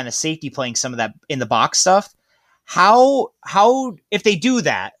rely on a safety playing some of that in the box stuff. How if they do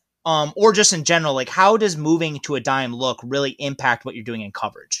that, or just in general, like how does moving to a dime look really impact what you're doing in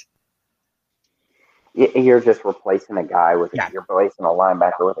coverage? You're just replacing a guy you're replacing a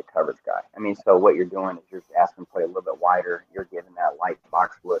linebacker with a coverage guy. I mean, so what you're doing is you're asking to play a little bit wider. You're giving that light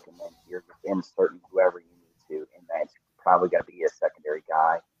box look, and then you're just inserting whoever you need to, and that's probably going to be a secondary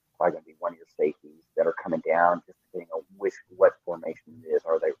guy. Probably going to be one of your safeties that are coming down, just depending on what formation it is.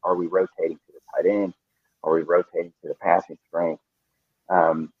 Are we rotating to the tight end? Are we rotating to the passing strength?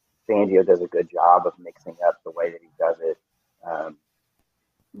 Fangio does a good job of mixing up the way that he does it.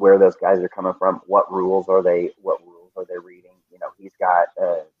 Where those guys are coming from, what rules are they reading? He's got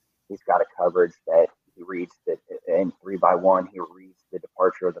a coverage that he reads that in 3-by-1, he reads the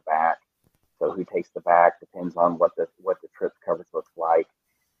departure of the back. So who takes the back depends on what the trip coverage looks like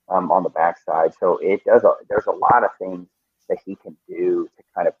on the backside. So there's a lot of things that he can do to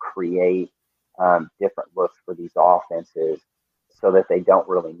kind of create different looks for these offenses so that they don't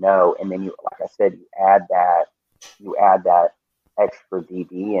really know. And then like I said, you add that extra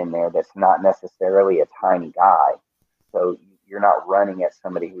DB in there that's not necessarily a tiny guy. So you're not running at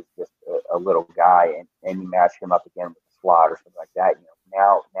somebody who's just a little guy and you match him up again with a slot or something like that.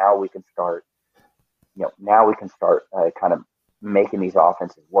 Now we can start kind of making these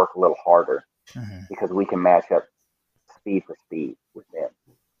offenses work a little harder because we can match up speed for speed with them.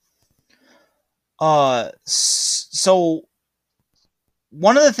 So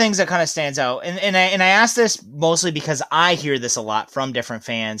one of the things that kind of stands out, and I ask this mostly because I hear this a lot from different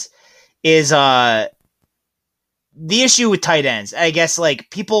fans, is the issue with tight ends. I guess like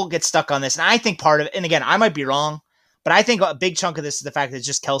people get stuck on this, and I think part of it, and again, I might be wrong, but I think a big chunk of this is the fact that it's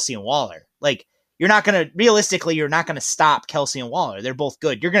just Kelce and Waller. Like you're not going to stop Kelce and Waller. They're both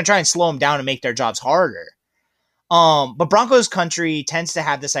good. You're going to try and slow them down and make their jobs harder. But Broncos country tends to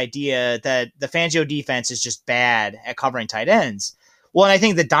have this idea that the Fangio defense is just bad at covering tight ends. Well, and I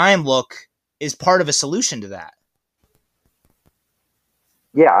think the dime look is part of a solution to that.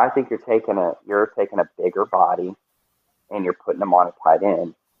 Yeah, I think you're taking a bigger body and you're putting him on a tight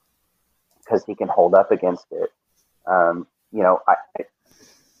end because he can hold up against it. To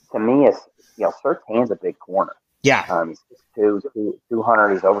me, Surtain's a big corner. Yeah. He's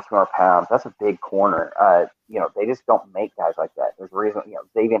 200. He's over 200 pounds. That's a big corner. They just don't make guys like that. There's a reason.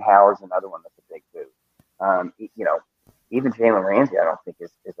 Xavier Howard's another one that's a big dude. even Jalen Ramsey, I don't think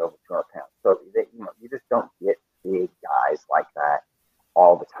is over 200 pounds. So you just don't get big guys like that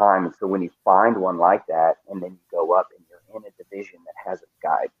all the time. And so when you find one like that, and then you go up and you're in a division that has a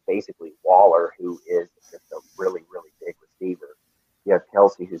guy, basically Waller, who is just a really, really big receiver. You have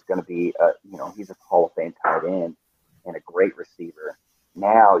Kelsey, who's going to be, he's a Hall of Fame tight end and a great receiver.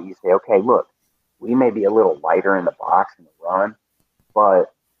 Now you say, okay, look, we may be a little lighter in the box in the run,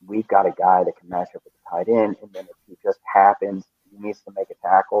 but we've got a guy that can match up with the tight end. And then if he just happens, he needs to make a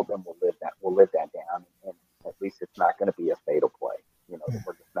tackle, then we'll live that down. And at least it's not going to be a fatal play.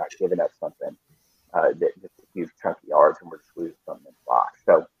 We're just not giving up something that just a huge chunk of yards, and we're just losing something in the box.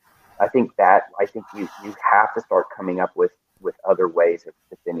 So I think you have to start coming up with other ways of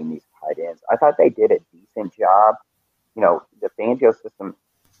defending these tight ends. I thought they did a decent job. The Fangio system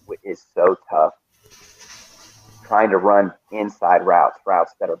is so tough, trying to run inside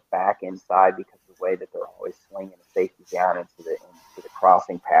routes that are back inside because of the way that they're always swinging the safety down into the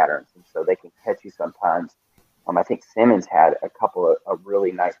crossing patterns, and so they can catch you sometimes. I think Simmons had a couple of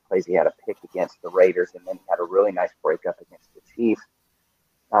really nice plays. He had a pick against the Raiders, and then he had a really nice breakup against the Chiefs,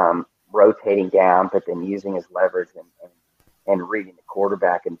 rotating down, but then using his leverage and reading the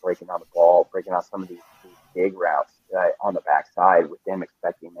quarterback and breaking on the ball, breaking on some of these big routes on the backside, with them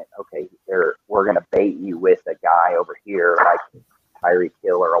expecting that, okay, we're going to bait you with a guy over here like Tyreek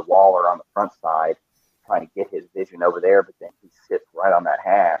Hill or a Waller on the front side, trying to get his vision over there, but then he sits right on that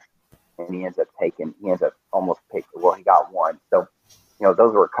hash. And he ends up almost picking. Well, he got one. So,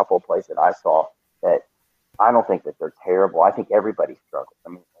 those were a couple of plays that I saw that I don't think that they're terrible. I think everybody struggles. I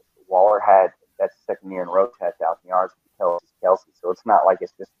mean, Waller had that's the second year in a row, 10,000 yards. Kelsey. So it's not like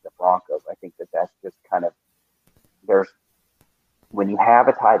it's just the Broncos. I think that's just kind of when you have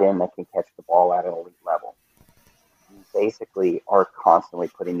a tight end that can catch the ball at an elite level, you basically are constantly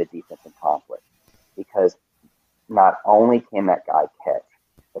putting the defense in conflict, because not only can that guy catch,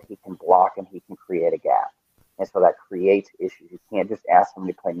 but he can block and he can create a gap. And so that creates issues. You can't just ask him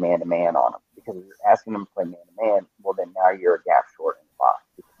to play man-to-man on him, because if you're asking him to play man-to-man, well, then now you're a gap short in the box,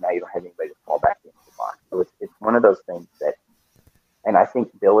 because now you don't have anybody to fall back into the box. So it's one of those things that, and I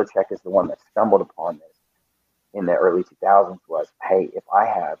think Belichick is the one that stumbled upon this in the early 2000s, was, hey, if I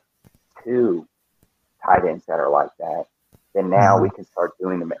have two tight ends that are like that, then now we can start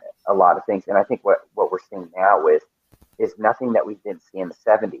doing a lot of things. And I think what we're seeing now is nothing that we didn't see in the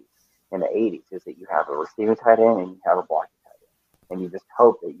 70s and the 80s, is that you have a receiving tight end and you have a blocking tight end. And you just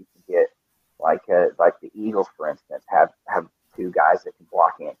hope that you can get, like the Eagles, for instance, have two guys that can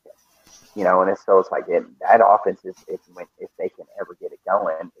block and catch. And so it's like that offense is, if they can ever get it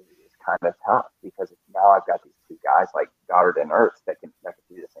going, it's kind of tough, because now I've got these two guys like Goddard and Ertz that can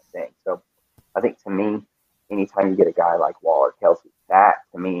do the same thing. So I think, to me, anytime you get a guy like Waller, Kelsey, that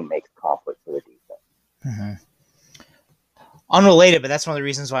to me makes conflict for the defense. Mm-hmm. Unrelated, but that's one of the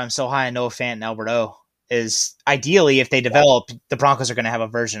reasons why I'm so high on Noah Fant and Albert O. Is ideally, if they develop, the Broncos are going to have a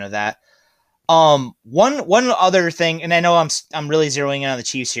version of that. One other thing, and I know I'm really zeroing in on the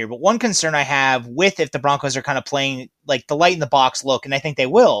Chiefs here, but one concern I have with if the Broncos are kind of playing like the light in the box look, and I think they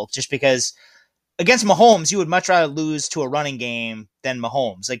will, just because against Mahomes, you would much rather lose to a running game than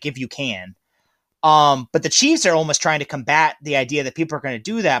Mahomes, like if you can. But the Chiefs are almost trying to combat the idea that people are going to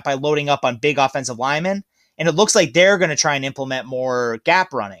do that by loading up on big offensive linemen. And it looks like they're going to try and implement more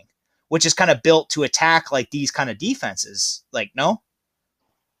gap running, which is kind of built to attack like these kind of defenses. Like, no?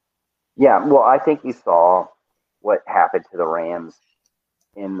 Yeah, well, I think you saw what happened to the Rams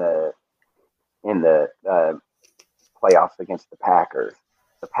in the playoffs against the Packers.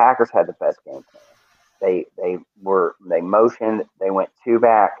 The Packers had the best game plan. They motioned, they went two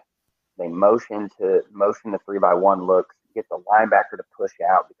back, they motioned the 3-by-1 looks, get the linebacker to push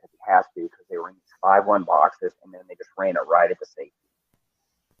out because he has to, because they were in these 5-1 boxes, and then they just ran it right at the safety.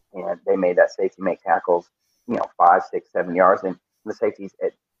 And they made that safety make tackles, 5, 6, 7 yards, and the safeties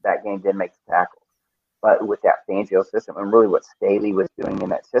at that game didn't make the tackles. But with that Fangio system, and really what Staley was doing in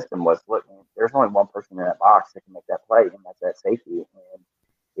that system was, look, man, there's only one person in that box that can make that play, and that's that safety. And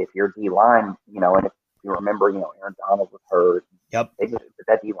if your D-line, and if you remember, Aaron Donald was hurt. Yep.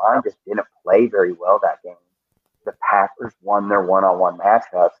 That D-line just didn't play very well that game. The Packers won their one-on-one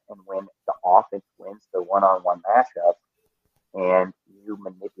matchups, and when the offense wins the one-on-one matchups, and you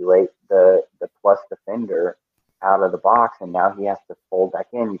manipulate the plus defender out of the box, and now he has to fold back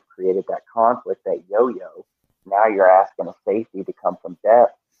in, you've created that conflict, that yo-yo. Now you're asking a safety to come from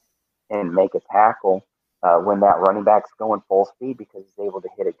depth and make a tackle when that running back's going full speed, because he's able to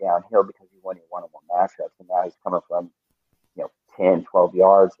hit it downhill because he won your one-on-one matchups, and now he's coming from 10, 12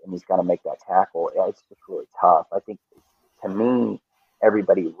 yards, and he's got to make that tackle. It's just really tough. I think, to me,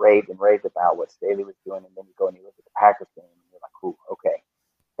 everybody raved and raved about what Staley was doing, and then you go and you look at the Packers game, and you're like, "Ooh, okay,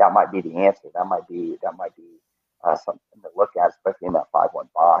 that might be the answer. That might be something to look at, especially in that 5-1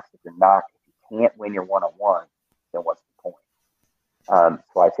 box. If you can't win your 1-on-1, then what's the point?"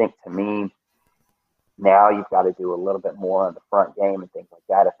 So I think to me, now you've got to do a little bit more on the front game and things like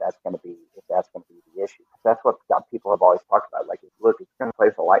that. If that's going to be the issue, because that's what people have always talked about. Like, look, if you're going to play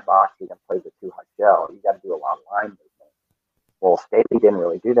with a light box, you're going to play with a 2-high shell. You got to do a lot of line movement. Well, Staley didn't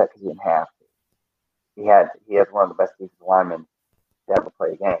really do that because he didn't have to. He had one of the best defensive linemen to ever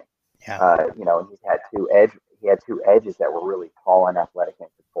play a game. Yeah. And he had two edges that were really tall and athletic and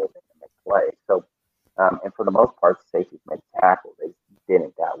could fold in and make plays. So, and for the most part, the safeties made tackles. They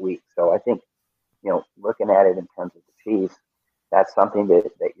didn't that week. So I think, looking at it in terms of the Chiefs, that's something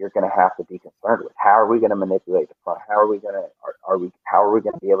that you're going to have to be concerned with. How are we going to manipulate the front? How are we going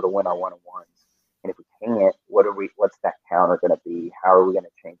to be able to win our 1-on-1s? And if we can't, what's that counter going to be? How are we going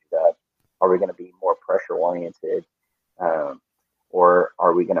to change it up? Are we going to be more pressure oriented? Or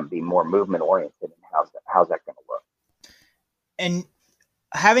are we going to be more movement oriented? And how's that going to look? And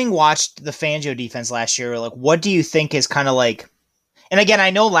having watched the Fangio defense last year, like, what do you think is kind of like, and again,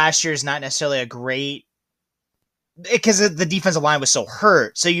 I know last year is not necessarily a great, because the defensive line was so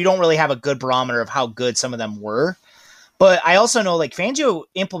hurt, so you don't really have a good barometer of how good some of them were. But I also know, like, Fangio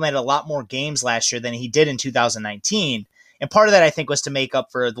implemented a lot more games last year than he did in 2019. And part of that, I think, was to make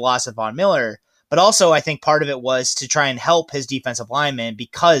up for the loss of Von Miller. But also, I think part of it was to try and help his defensive linemen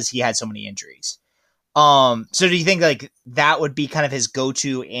because he had so many injuries. So do you think, like, that would be kind of his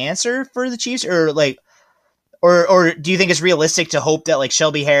go-to answer for the Chiefs? Or, like, or do you think it's realistic to hope that, like,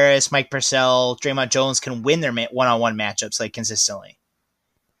 Shelby Harris, Mike Purcell, Draymond Jones can win their one-on-one matchups, like, consistently?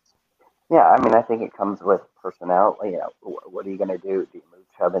 Yeah, I mean, I think it comes with personnel. What are you going to do? Do you move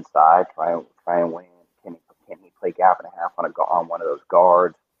Chubb inside, try and win? Can he play gap and a half on one of those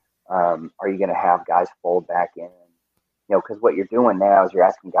guards? Are you going to have guys fold back in? Because what you're doing now is you're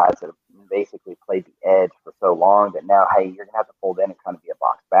asking guys that have basically played the edge for so long that now, hey, you're going to have to fold in and kind of be a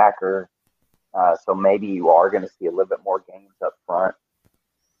box backer. So maybe you are going to see a little bit more games up front,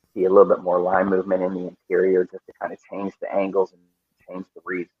 see a little bit more line movement in the interior just to kind of change the angles and change the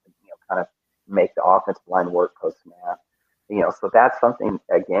reads, and, kind of make the offensive line work post-snap. So that's something,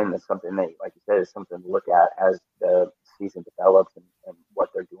 again, that's something that, like you said, is something to look at as the season develops and what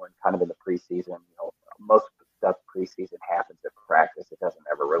they're doing kind of in the preseason. Most stuff preseason happens at practice. It doesn't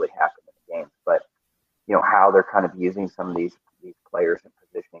ever really happen in the games. But, how they're kind of using some of these players in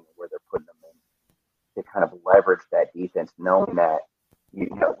positioning where they're putting them in to kind of leverage that defense, knowing that,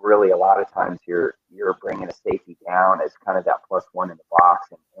 really a lot of times you're bringing a safety down as kind of that +1 in the box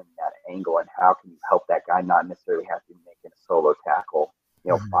and that angle, and how can you help that guy not necessarily have to be making a solo tackle,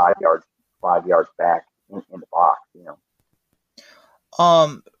 5 yards back in the box,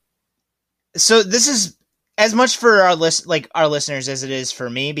 So this is as much for our listeners as it is for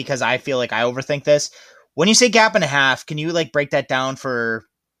me, because I feel like I overthink this. When you say gap and a half, can you, like, break that down for,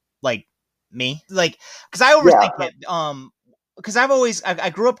 like, me? Like, because I overthink it. Because I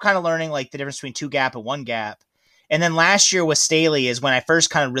grew up kind of learning, like, the difference between 2 gap and 1 gap. And then last year with Staley is when I first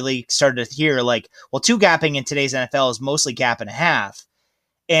kind of really started to hear, like, well, 2 gapping in today's NFL is mostly gap and a half.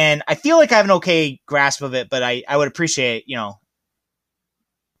 And I feel like I have an okay grasp of it, but I would appreciate,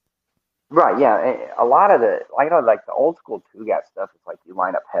 Right, yeah. A lot of the old school 2-gap stuff is like you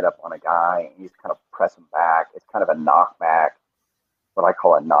line up head up on a guy and you just kind of press him back. It's kind of a knockback, what I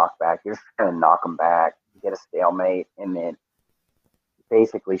call a knockback. You're just going to knock him back, get a stalemate, and then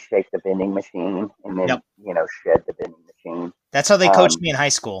basically shake the vending machine and then, shed the vending machine. That's how they coached me in high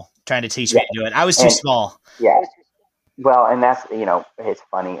school, trying to teach me to do it. I was too small. Yeah. Well, and that's, it's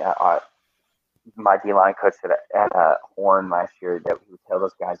funny. My D-line coach at Horn last year, that he would tell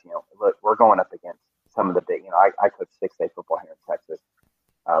those guys, look, we're going up against some of the big, I coached 6A football here in Texas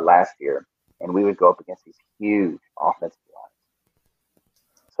last year, and we would go up against these huge offensive lines.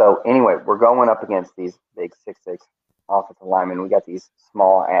 So anyway, we're going up against these big 6'6" offensive linemen. We got these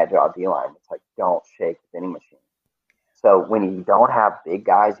small, agile D-line. It's like, don't shake the vending machine. So when you don't have big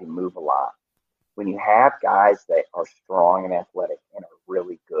guys, you move a lot. When you have guys that are strong and athletic and are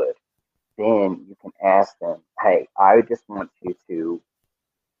really good, then you can ask them, hey, I just want you to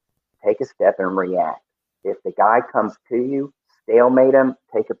take a step and react. If the guy comes to you, stalemate him,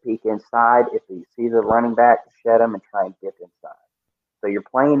 take a peek inside. If you see the running back, shed him and try and dip inside. So you're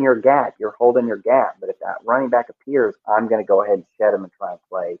playing your gap, you're holding your gap. But if that running back appears, I'm going to go ahead and shed him and try and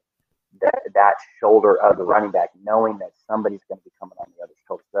play that shoulder of the running back, knowing that somebody's going to be coming on the other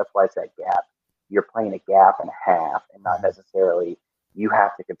shoulder. So that's why it's that gap. You're playing a gap and a half, and not necessarily you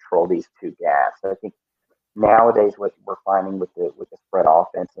have to control these 2 gaps. So I think nowadays what we're finding with the spread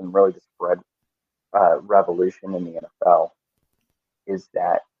offense and really the spread revolution in the NFL is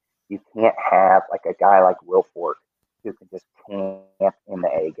that you can't have like a guy like Will Fork who can just camp in the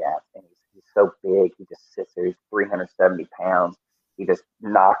A gap, and he's so big, he just sits there. He's 370 pounds. He just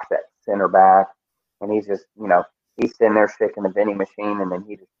knocks that center back, and he's just he's sitting there shaking the vending machine, and then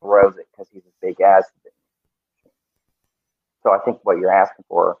he just throws it because he's as big as the vending machine. So I think what you're asking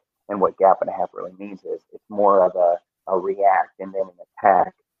for and what gap and a half really means is it's more of a react and then an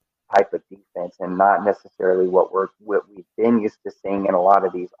attack type of defense, and not necessarily what we've been used to seeing in a lot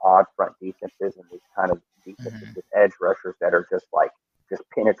of these odd front defenses and these kind of defenses with edge rushers that are just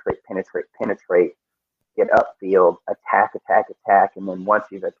penetrate, get upfield, attack, and then once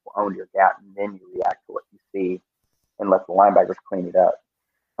you've owned your gap, and then you react to what you see and let the linebackers clean it up.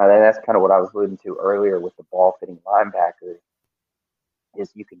 And that's kind of what I was alluding to earlier with the ball-fitting linebackers,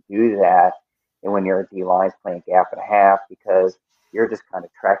 is you can do that, and when your D-line's playing gap and a half, because you're just kind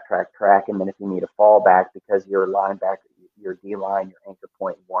of track, and then if you need a fallback because your linebacker, your D-line, your anchor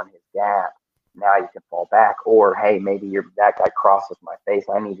point won his gap, now you can fall back. Or, hey, maybe that guy crosses my face.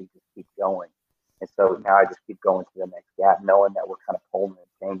 I need to just keep going. And so now I just keep going to the next gap, knowing that we're kind of pulling and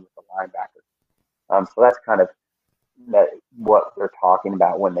chain with the linebackers. So that's kind of what they're talking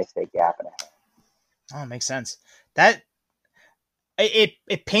about when they say gap and a half. Oh, it makes sense. That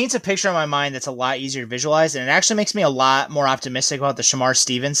it paints a picture in my mind that's a lot easier to visualize, and it actually makes me a lot more optimistic about the Shamar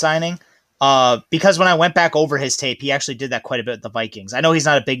Stevens signing. Because when I went back over his tape, he actually did that quite a bit with the Vikings. I know he's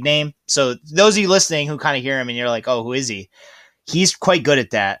not a big name, so those of you listening who kind of hear him and you're like, oh, who is he? He's quite good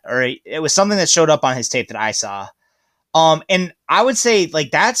at that. Or it was something that showed up on his tape that I saw. And I would say like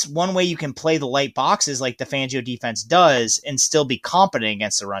that's one way you can play the light boxes like the Fangio defense does and still be competent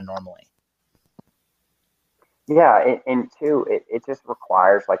against the run normally. Yeah, and two, it just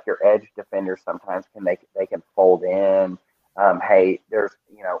requires like your edge defenders sometimes they can fold in. Hey, there's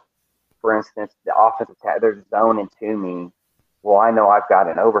for instance, the offensive attack, there's zone into me. Well, I know I've got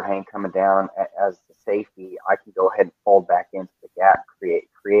an overhang coming down as the safety. I can go ahead and fold back into the gap,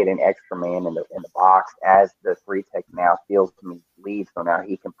 create an extra man in the box as the 3-tech now feels to me lead. So now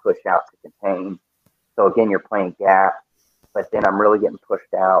he can push out to contain. So again, you're playing gap, but then I'm really getting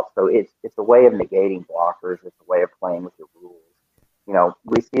pushed out. So it's a way of negating blockers. It's a way of playing with your rules.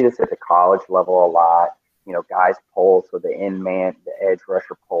 We see this at the college level a lot. Guys pull, so the end man, the edge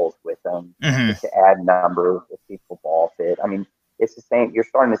rusher pulls with them to add numbers if people ball fit. I mean, it's the same. You're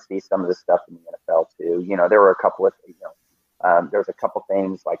starting to see some of this stuff in the NFL too. There were a couple of, there's a couple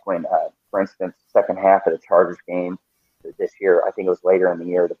things like when, for instance, second half of the Chargers game this year, I think it was later in the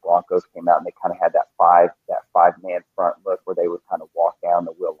year, the Broncos came out and they kind of had that five-man front look where they would kind of walk down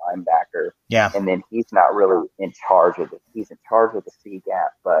the will linebacker. Yeah. And then he's not really in charge of it. He's in charge of the C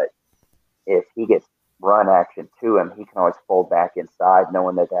gap, but if he gets run action to him, he can always fold back inside,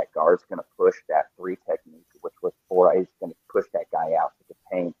 knowing that guard's going to push that 3 technique, which was 4. He's going to push that guy out to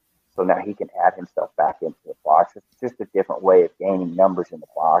contain. So now he can add himself back into the box. It's just a different way of gaining numbers in the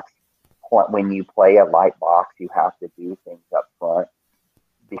box. When you play a light box, you have to do things up front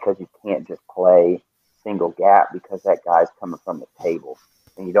because you can't just play single gap because that guy's coming from the table.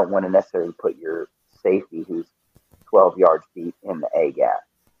 And you don't want to necessarily put your safety who's 12 yards deep in the A gap.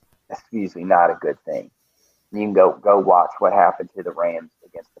 That's usually not a good thing. You can go watch what happened to the Rams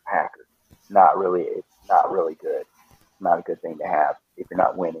against the Packers. It's not really good. It's not a good thing to have if you're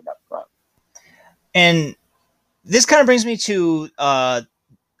not winning up front. And this kind of brings me to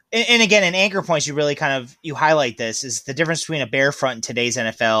and again, in anchor points, you really you highlight this is the difference between a bear front in today's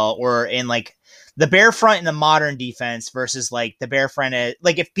NFL or in like the bear front in the modern defense versus like the bear front.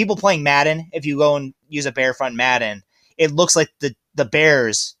 Like if people playing Madden, if you go and use a bear front Madden, it looks like the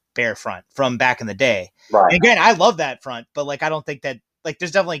Bears bear front from back in the day. Right. And again, I love that front, but like, I don't think that like,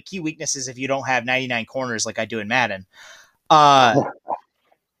 there's definitely key weaknesses if you don't have 99 corners like I do in Madden. But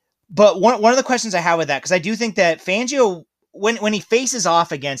one of the questions I have with that, cause I do think that Fangio, when he faces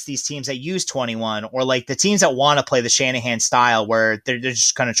off against these teams that use 21 or like the teams that want to play the Shanahan style where they're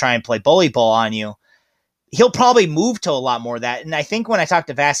just going to try and play bully ball on you, he'll probably move to a lot more of that. And I think when I talked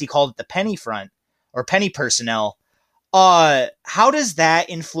to Vass, he called it the penny front or penny personnel. How does that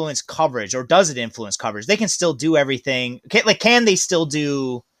influence coverage, or does it influence coverage? They can still do everything. Can they still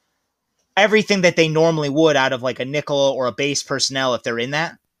do everything that they normally would out of like a nickel or a base personnel if they're in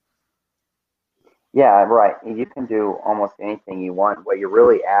that? Yeah, right. You can do almost anything you want. What you're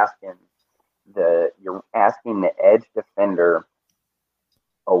really asking the edge defender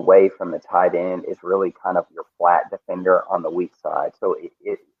away from the tight end is really kind of your flat defender on the weak side. So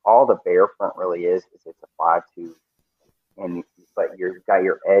all the bear front really is it's a 5-2. But you've got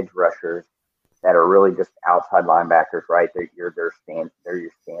your edge rushers that are really just outside linebackers, right? They're your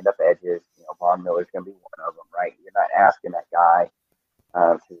stand-up edges. You know, Von Miller's going to be one of them, right? You're not asking that guy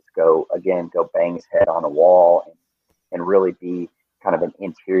to just go bang his head on a wall and really be kind of an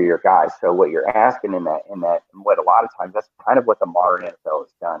interior guy. So what you're asking in that, and what a lot of times, that's kind of what the modern NFL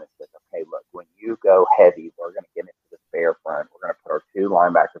has done. It says, okay, look, when you go heavy, we're going to get into the spare front. We're going to put our two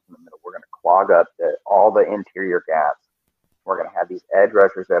linebackers in the middle. We're going to clog up all the interior gaps. We're going to have these edge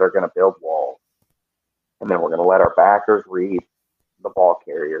rushers that are going to build walls. And then we're going to let our backers read the ball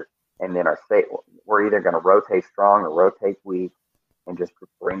carrier. And then we're either going to rotate strong or rotate weak and just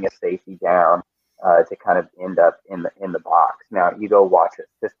bring a safety down to kind of end up in the box. Now, you go watch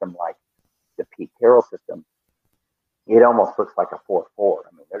a system like the Pete Carroll system, it almost looks like a 4-4.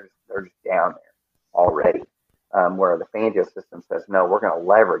 I mean, they're just down there already. Where the Fangio system says, no, we're going to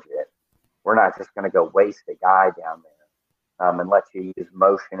leverage it. We're not just going to go waste a guy down there and let you use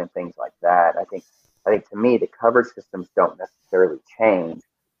motion and things like that. I think to me, the coverage systems don't necessarily change.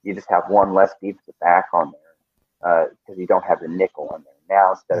 You just have one less defensive back on there because you don't have the nickel on there.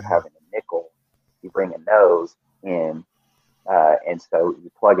 Now, instead of having a nickel, you bring a nose in, and so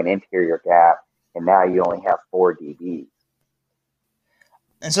you plug an interior gap, and now you only have 4 DBs.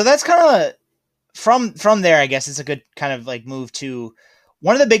 And so that's kind of from there, I guess it's a good kind of like move to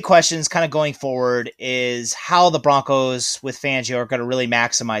one of the big questions kind of going forward is how the Broncos with Fangio are going to really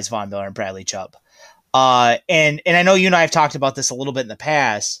maximize Von Miller and Bradley Chubb. And I know you and I have talked about this a little bit in the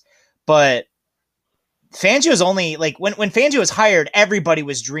past, but Fangio is only like when Fangio was hired, everybody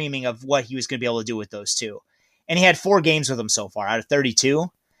was dreaming of what he was going to be able to do with those two. And he had 4 games with them so far out of 32.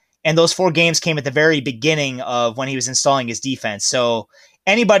 And those 4 games came at the very beginning of when he was installing his defense. So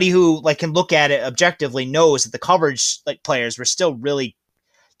anybody who like can look at it objectively knows that the coverage like players were still really,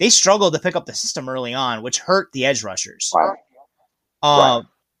 they struggled to pick up the system early on, which hurt the edge rushers. Right.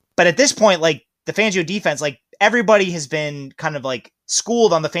 But at this point, like the Fangio defense, like everybody has been kind of like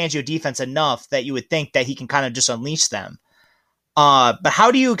schooled on the Fangio defense enough that you would think that he can kind of just unleash them. But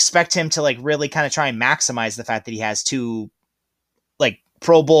how do you expect him to like really kind of try and maximize the fact that he has 2 like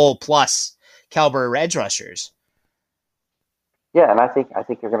Pro Bowl plus caliber edge rushers? Yeah, and I think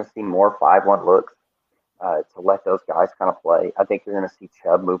you're going to see more 5-1 looks to let those guys kind of play. I think you're going to see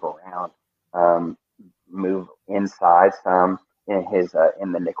Chubb move around, move inside some in his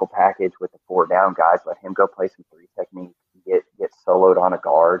in the nickel package with the 4 down guys. Let him go play some 3 technique, get soloed on a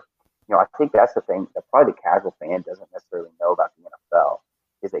guard. You know, I think that's the thing that probably the casual fan doesn't necessarily know about the NFL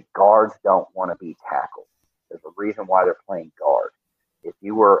is that guards don't want to be tackled. There's a reason why they're playing guard. If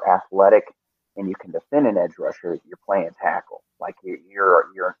you were athletic and you can defend an edge rusher, you're playing tackle. Like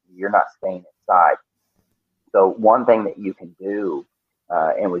you're not staying inside. So one thing that you can do,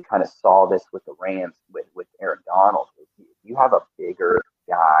 and we kind of saw this with the Rams with Aaron Donald, is if you have a bigger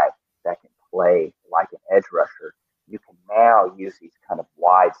guy that can play like an edge rusher, you can now use these kind of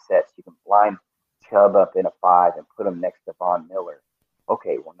wide sets. You can line Chubb up in a 5 and put him next to Von Miller.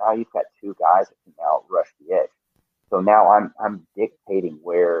 Okay, well now you've got 2 guys that can now rush the edge. So now I'm dictating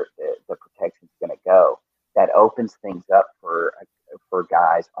where the protection's going to go. That opens things up for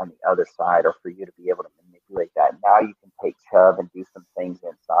guys on the other side, or for you to be able to manipulate that. Now you can take Chubb and do some things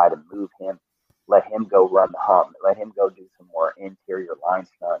inside and move him, let him go run the hump, let him go do some more interior line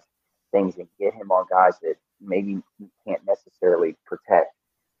stunts, things, and get him on guys that maybe can't necessarily protect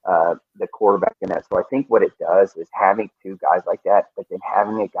the quarterback in that. So I think what it does is having 2 guys like that, but then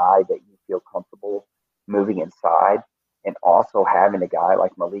having a guy that you feel comfortable moving inside, and also having a guy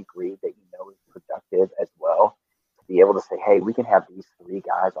like Malik Reed that you know is productive as well, to be able to say, hey, we can have these 3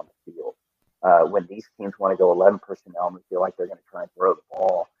 guys on the field. When these teams want to go 11 personnel and we feel like they're going to try and throw the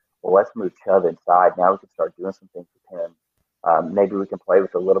ball, well, let's move Chubb inside. Now we can start doing some things with him. Maybe we can play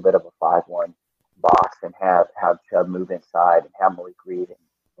with a little bit of a 5-1 box and have Chubb move inside and have Malik Reed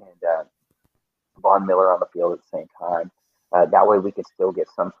and Von Miller on the field at the same time. That way we can still get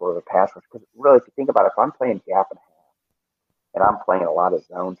some sort of a pass rush. Because really, if you think about it, if I'm playing gap and half, and I'm playing a lot of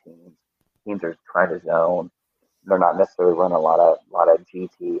zone teams are trying to zone. They're not necessarily running a lot of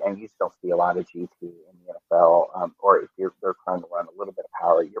GT, and you still see a lot of GT in the NFL. Or if they're trying to run a little bit of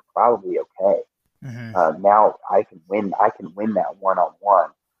power, you're probably okay. Mm-hmm. Now I can win that one-on-one.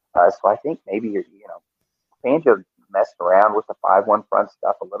 So I think maybe Fangio messed around with the 5-1 front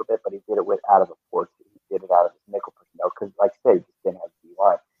stuff a little bit, but he did it out of a force. He did it out of his nickel personnel because, like I said, he just didn't have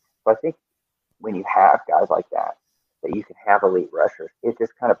D-line. So I think when you have guys like that you can have elite rushers, it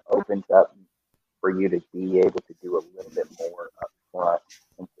just kind of opens up for you to be able to do a little bit more up front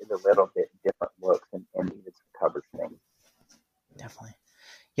and get a little bit different looks and even some coverage things. Definitely.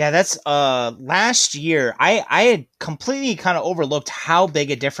 Yeah, that's last year I had completely kind of overlooked how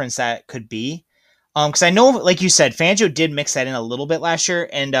big a difference that could be Because I know, like you said, Fangio did mix that in a little bit last year.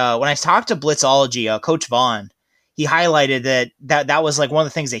 And when I talked to Blitzology, Coach Vaughn, he highlighted that was like one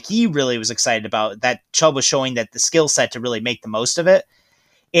of the things that he really was excited about, that Chubb was showing that the skill set to really make the most of it.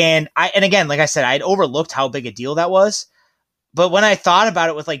 And again, like I said, I'd overlooked how big a deal that was. But when I thought about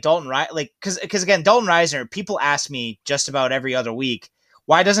it with like Dalton Risner, like, because again, Dalton Risner, people ask me just about every other week,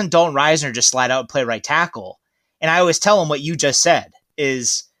 why doesn't Dalton Risner just slide out and play right tackle? And I always tell him what you just said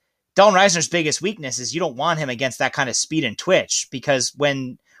is Dalton Risner's biggest weakness is you don't want him against that kind of speed and twitch, because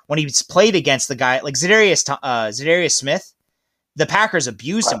when he's played against the guy like Zadarius Smith, the Packers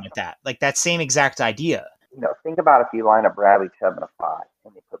abused him with that, like that same exact idea. Think about if you line up Bradley Chubb in a 5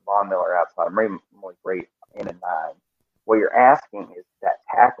 and you put Von Miller outside, maybe great in a 9. What you're asking is that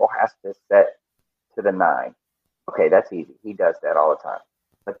tackle has to set to the 9. Okay, that's easy. He does that all the time.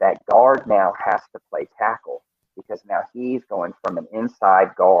 But that guard now has to play tackle, because now he's going from an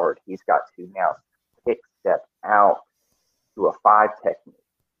inside guard. He's got to now step out to a 5 technique.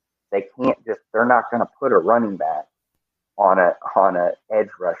 They can't they're not going to put a running back on a edge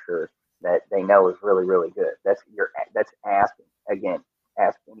rusher that they know is really, really good. That's asking. Again,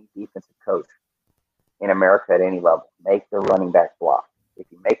 ask any defensive coach in America at any level. Make the running back block. If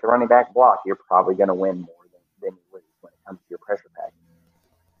you make the running back block, you're probably going to win more than you lose when it comes to your pressure package.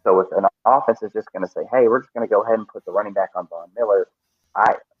 So if an offense is just going to say, hey, we're just going to go ahead and put the running back on Von Miller,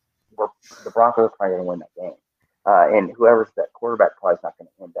 the Broncos are probably going to win that game. And whoever's that quarterback probably is not going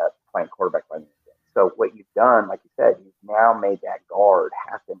to end up playing quarterback by the end of the game. So what you've done, like you said, you've now made that guard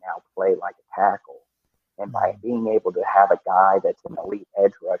have to now play like a tackle. And by being able to have a guy that's an elite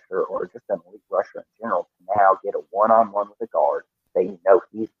edge rusher or just an elite rusher in general to now get a one-on-one with a guard that you know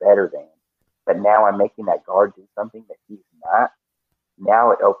he's better than, but now I'm making that guard do something that he's not.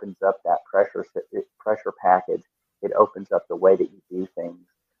 Now it opens up that pressure package. It opens up the way that you do things.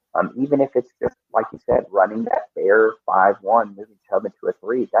 Even if it's just, like you said, running that bare 5-1, moving Chubb into a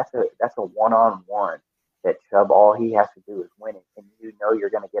 3, that's a one-on-one that Chubb, all he has to do is win it, and you know you're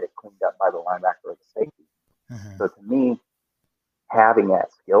going to get it cleaned up by the linebacker or the safety. Mm-hmm. So to me, having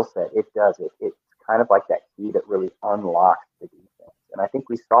that skill set, it's kind of like that key that really unlocks the defense. And I think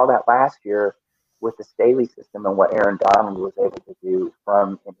we saw that last year with the Staley system and what Aaron Donald was able to do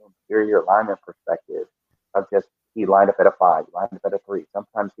from an interior lineman perspective of just, he lined up at a 5, lined up at a 3.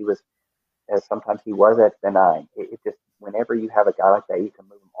 Sometimes he was at the 9. It just, whenever you have a guy like that, you can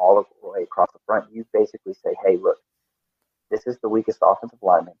move him all the way across the front. You basically say, hey, look, this is the weakest offensive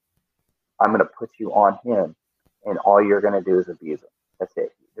lineman. I'm going to put you on him, and all you're going to do is abuse him. That's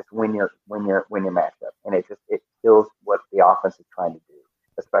it. Just win your matchup. And it kills what the offense is trying to do,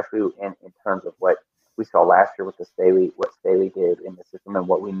 especially in terms of what we saw last year with what Staley did in the system and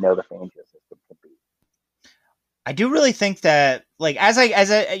what we know the Fangio system can be. I do really think that, like, as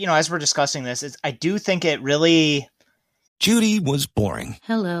we're discussing this, I do think it really. Judy was boring.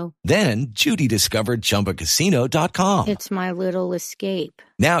 Hello. Then Judy discovered ChumbaCasino.com. It's my little escape.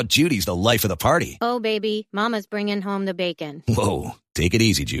 Now Judy's the life of the party. Oh, baby, mama's bringing home the bacon. Whoa, take it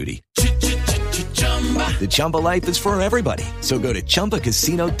easy, Judy. The Chumba life is for everybody. So go to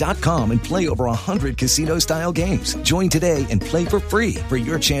ChumbaCasino.com and play over 100 casino-style games. Join today and play for free for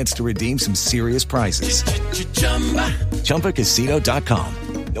your chance to redeem some serious prizes. ChumbaCasino.com.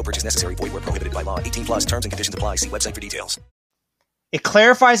 No purchase necessary. Void where prohibited by law. 18+ terms and conditions apply. See website for details. It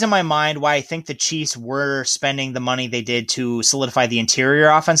clarifies in my mind why I think the Chiefs were spending the money they did to solidify the interior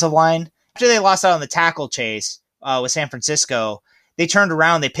offensive line. After they lost out on the tackle chase with San Francisco, they turned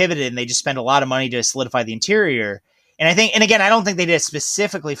around, they pivoted, and they just spent a lot of money to solidify the interior. And again, I don't think they did it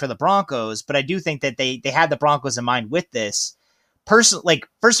specifically for the Broncos, but I do think that they had the Broncos in mind with this. First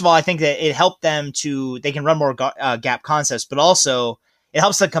of all, I think that it helped them they can run more gap concepts, but also it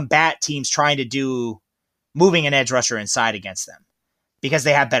helps them combat teams trying to do moving an edge rusher inside against them because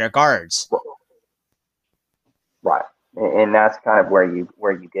they have better guards. Right. And that's kind of where you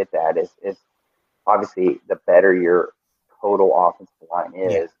get that is obviously the better your total offensive line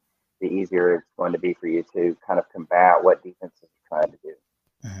is, the easier it's going to be for you to kind of combat what defense is trying to do.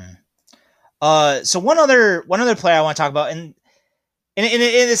 Mm-hmm. So one other player I want to talk about, and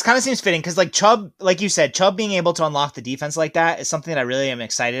this kind of seems fitting because, like, Chubb, like you said, Chubb being able to unlock the defense like that is something that I really am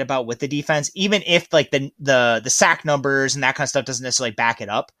excited about with the defense, even if like the sack numbers and that kind of stuff doesn't necessarily back it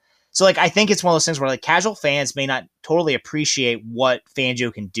up. So like I think it's one of those things where like casual fans may not totally appreciate what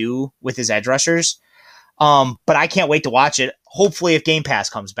Fangio can do with his edge rushers. But I can't wait to watch it. Hopefully if Game Pass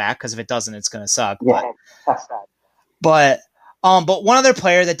comes back, because if it doesn't, it's going to suck. Yeah, that's sad. But one other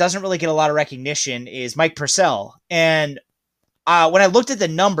player that doesn't really get a lot of recognition is Mike Purcell. And when I looked at the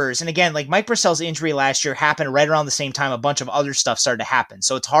numbers, and again, like Mike Purcell's injury last year happened right around the same time a bunch of other stuff started to happen.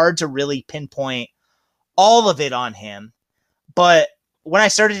 So it's hard to really pinpoint all of it on him. But when I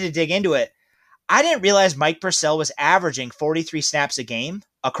started to dig into it, I didn't realize Mike Purcell was averaging 43 snaps a game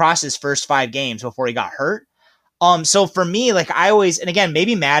across his first 5 games before he got hurt. So for me, like I always, and again,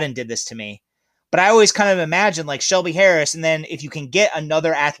 maybe Madden did this to me, but I always kind of imagine like Shelby Harris, and then if you can get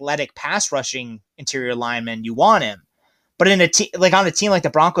another athletic pass rushing interior lineman, you want him. But in on a team like the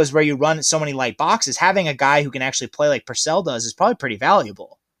Broncos where you run so many light boxes, having a guy who can actually play like Purcell does is probably pretty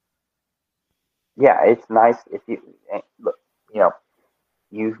valuable. Yeah, it's nice if you look.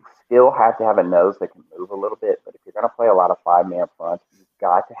 You still have to have a nose that can move a little bit, but if you're going to play a lot of 5-man fronts, you've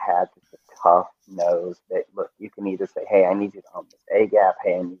got to have just a tough nose that, look, you can either say, hey, I need you to own this A gap.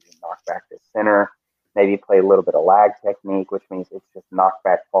 Hey, I need you to knock back this center. Maybe play a little bit of lag technique, which means it's just knock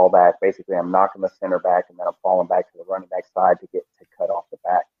back, fall back. Basically, I'm knocking the center back, and then I'm falling back to the running back side to cut off the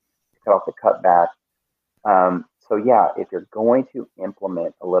cutback. So yeah, if you're going to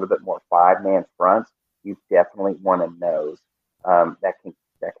implement a little bit more 5-man fronts, you definitely want a nose that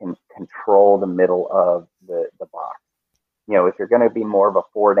can control the middle of the box. If you're going to be more of a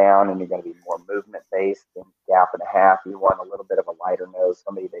 4-down and you're going to be more movement based and gap and a half, you want a little bit of a lighter nose,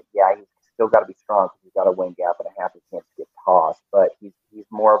 somebody that, he's still got to be strong because he's got to win gap and a half. He can't get tossed, but he's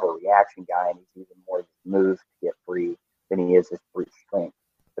more of a reaction guy, and he's using more of his moves to get free than he is his brute strength.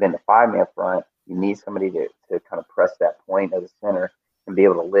 But in the 5-man front, you need somebody to kind of press that point of the center and be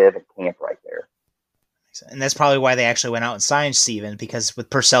able to live and camp right there. And that's probably why they actually went out and signed Steven, because with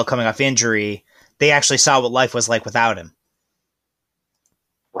Purcell coming off injury, they actually saw what life was like without him.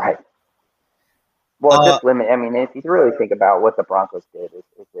 Right. Well, just limit. I mean, if you really think about what the Broncos did, is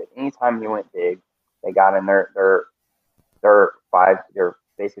that anytime you went big, they got in their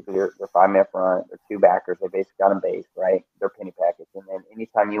 5-man front, their 2 backers, they basically got them base, right? Their penny package. And then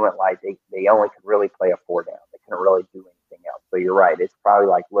anytime you went light, they only could really play a 4-down. They couldn't really do anything else. So you're right. It's probably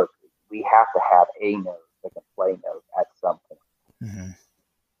like, look, we have to have a nose that can play nose at some point. Mm-hmm.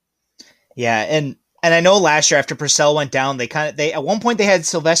 Yeah, and I know last year after Purcell went down, they at one point they had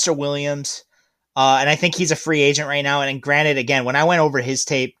Sylvester Williams, and I think he's a free agent right now. And granted, again, when I went over his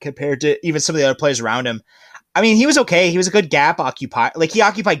tape compared to even some of the other players around him, I mean, he was okay. He was a good gap occupier. Like, he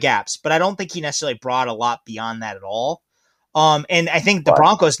occupied gaps, but I don't think he necessarily brought a lot beyond that at all. And I think the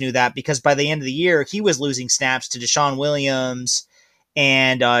Broncos knew that, because by the end of the year, he was losing snaps to Deshaun Williams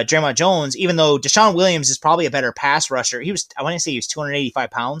and Draymond Jones, even though Deshaun Williams is probably a better pass rusher. I want to say he was 285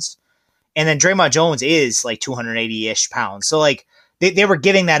 pounds. And then Draymond Jones is like 280-ish pounds. So, like, they were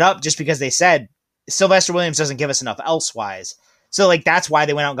giving that up just because they said Sylvester Williams doesn't give us enough elsewise. So, like, that's why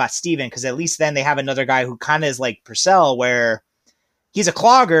they went out and got Steven, because at least then they have another guy who kind of is like Purcell, where he's a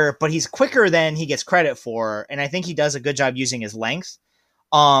clogger, but he's quicker than he gets credit for. And I think he does a good job using his length.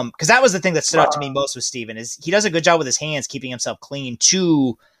 Because that was the thing that stood out to me most with Steven, is he does a good job with his hands, keeping himself clean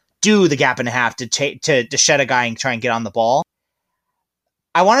to do the gap and a half, to shed a guy and try and get on the ball.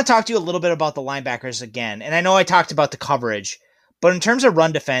 I want to talk to you a little bit about the linebackers again. And I know I talked about the coverage, but in terms of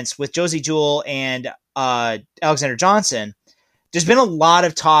run defense with Josie Jewell and Alexander Johnson, there's been a lot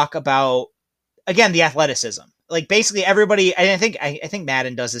of talk about, again, the athleticism. Like, basically everybody, I think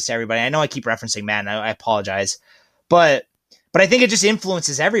Madden does this to everybody. I know I keep referencing Madden. I apologize. But I think it just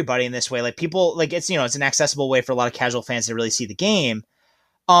influences everybody in this way. Like, people, like, it's an accessible way for a lot of casual fans to really see the game.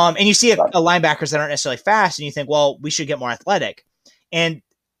 And you see a linebackers that aren't necessarily fast, and you think, well, we should get more athletic. And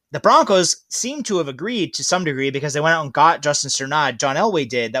the Broncos seem to have agreed to some degree, because they went out and got Justin Strnad. John Elway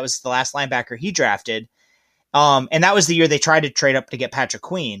did. That was the last linebacker he drafted. And that was the year they tried to trade up to get Patrick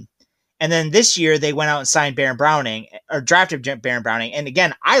Queen. And then this year they went out and signed Baron Browning, or drafted Baron Browning. And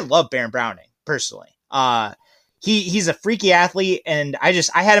again, I love Baron Browning personally. He's a freaky athlete, and I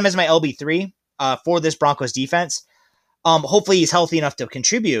had him as my LB3 for this Broncos defense. Hopefully he's healthy enough to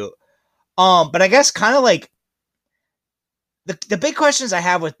contribute. But I guess kind of like the big questions I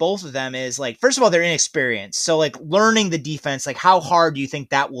have with both of them is, like, first of all, they're inexperienced. So, like, learning the defense, like, how hard do you think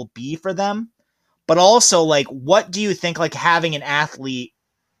that will be for them? But also, like, what do you think, like, having an athlete,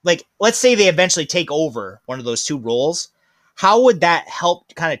 like, let's say they eventually take over one of those 2 roles, how would that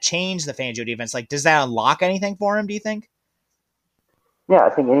help kind of change the Fangio defense? Like, does that unlock anything for him, do you think? Yeah,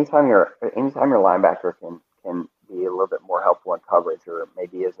 I think anytime your linebacker can be a little bit more helpful in coverage, or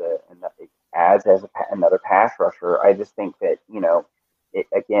maybe adds as another pass rusher, I just think that,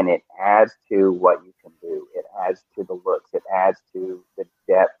 it adds to what you can do. It adds to the looks. It adds to the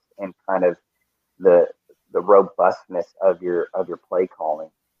depth and kind of the robustness of your play calling.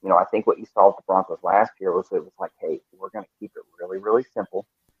 I think what you saw with the Broncos last year was, it was like, hey, we're going to keep it really, really simple.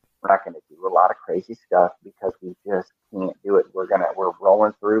 We're not going to do a lot of crazy stuff because we just can't do it. We're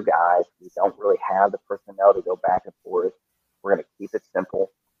rolling through guys. We don't really have the personnel to go back and forth. We're going to keep it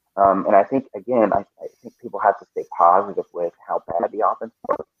simple. And I think, again, think people have to stay positive with how bad the offense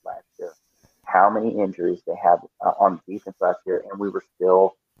was last year, how many injuries they had on defense last year, and we were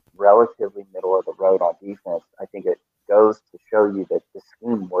still relatively middle of the road on defense. I think it goes to show you that the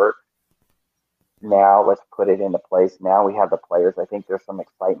scheme works. Now let's put it into place. Now we have the players. I think there's some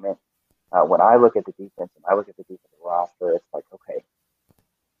excitement. When I look at the defense and I look at the defensive roster, it's like, okay,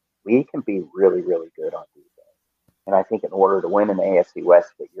 we can be really, really good on defense. And I think in order to win in the AFC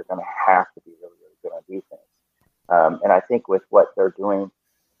West, that you're going to have to be really, really good on defense. And I think with what they're doing,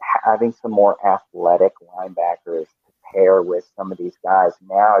 having some more athletic linebackers to pair with some of these guys,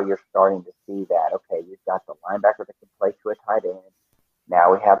 now you're starting to see that, okay, you've got the linebacker that can play to a tight end.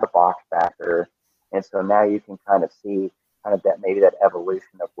 Now we have the box backer. And so now you can kind of see kind of that maybe that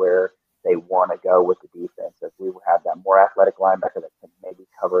evolution of where they want to go with the defense. If we have that more athletic linebacker that can maybe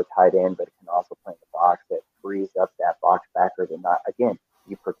cover a tight end, but can also play in the box, that frees up that box backer to not, again,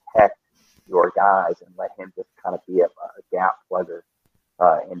 you protect your guys and let him just kind of be a gap plugger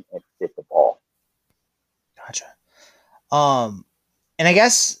and fit the ball. Gotcha. And I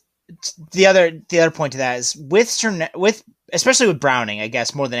guess the other point to that is with especially with Browning, I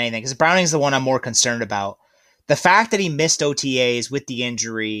guess more than anything, because Browning's the one I'm more concerned about. The fact that he missed OTAs with the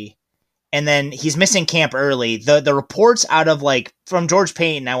injury, and then he's missing camp early. The reports out of from George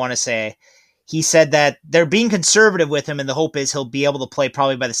Payton, I want to say, he said that they're being conservative with him, and the hope is he'll be able to play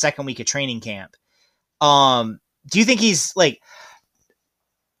probably by the second week of training camp. Do you think he's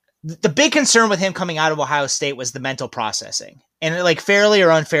the big concern with him coming out of Ohio State was the mental processing, and fairly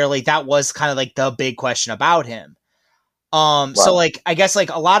or unfairly, that was kind of the big question about him. Wow. So I guess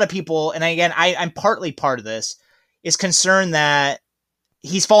a lot of people, and again, I'm partly part of this, is concerned that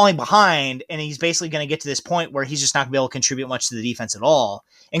he's falling behind and he's basically going to get to this point where he's just not going to be able to contribute much to the defense at all.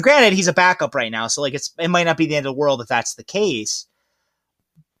 And granted, he's a backup right now, so it might not be the end of the world if that's the case.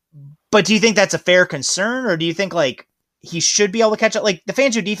 But do you think that's a fair concern, or do you think he should be able to catch up? The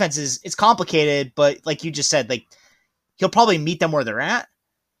Fangio defense it's complicated, but like you just said, he'll probably meet them where they're at.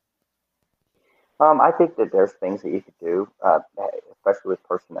 I think that there's things that you could do, especially with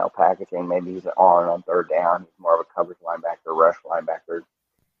personnel packaging. Maybe he's on third down. He's more of a coverage linebacker, rush linebacker.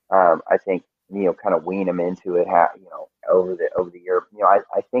 I think, kind of wean him into it, over the year.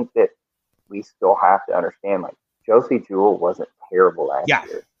 I think that we still have to understand, Josie Jewell wasn't terrible last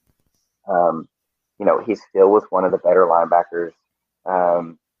year. He still was one of the better linebackers.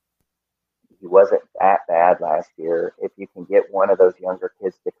 He wasn't that bad last year. If you can get one of those younger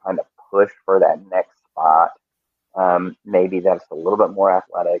kids to kind of push for that next spot, maybe that's a little bit more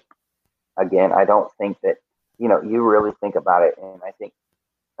athletic. Again, I don't think that, you really think about it, and I think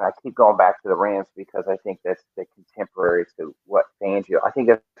I keep going back to the Rams because I think that's the contemporary to what Fangio, I think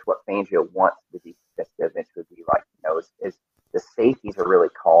that's what Fangio wants the defense to be like, is the safeties are really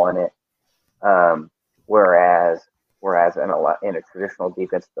calling it. Whereas in a traditional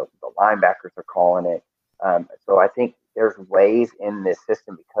defense, the linebackers are calling it. So I think there's ways in this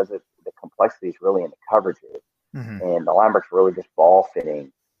system because of the complexity is really in the coverages, and the linebackers are really just ball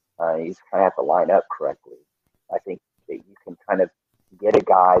fitting. You just kind of have to line up correctly. I think that you can kind of get a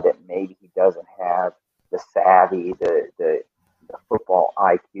guy that maybe he doesn't have the savvy, the football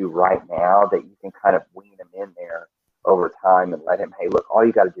IQ right now, that you can kind of wean him in there over time and let him, hey, look, all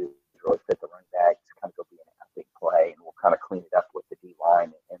you got to do is really fit the running back, just kind of go be an athlete play, and we'll kind of clean it up with the D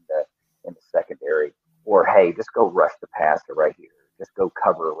line and in the secondary. Or hey, just go rush the passer right here. Just go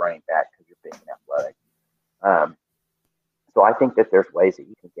cover a running back because you're big and athletic. So I think that there's ways that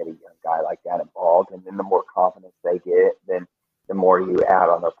you can get a young guy like that involved, and then the more confidence they get, then the more you add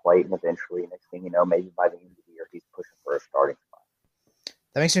on their plate, and eventually, next thing you know, maybe by the end of the year, he's pushing for a starting spot.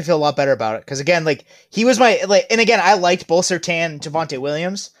 That makes me feel a lot better about it, because again, he was my and again, I liked both Surtain and Javonte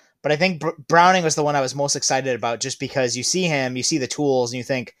Williams, but I think Browning was the one I was most excited about, just because you see him, you see the tools, and you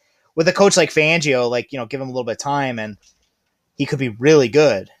think with a coach like Fangio, give him a little bit of time, and he could be really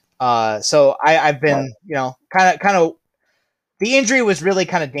good. So I've been, kind of. The injury was really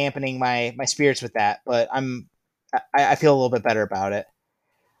kind of dampening my spirits with that, but I feel a little bit better about it.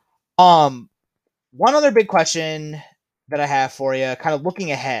 One other big question that I have for you, kind of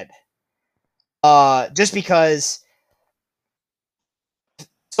looking ahead, just because.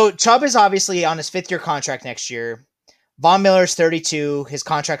 So Chubb is obviously on his 5th-year contract next year. Von Miller's 32. His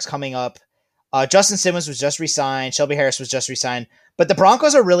contract's coming up. Justin Simmons was just re-signed. Shelby Harris was just re-signed. But the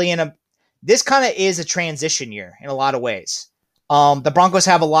Broncos are really this kind of is a transition year in a lot of ways. The Broncos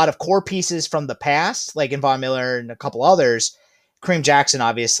have a lot of core pieces from the past, like in Von Miller and a couple others, Kareem Jackson,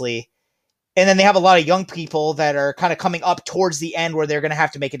 obviously. And then they have a lot of young people that are kind of coming up towards the end where they're going to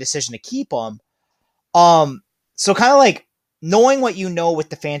have to make a decision to keep them. So kind of knowing what you know with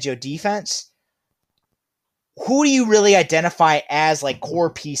the Fangio defense, who do you really identify as like core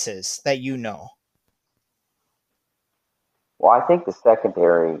pieces that you know? Well, I think the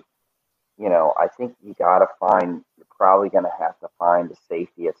secondary, I think you're probably going to have to find a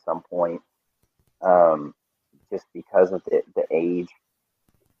safety at some point, just because of the age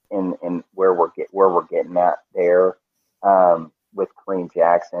and where we're getting at there, with Kareem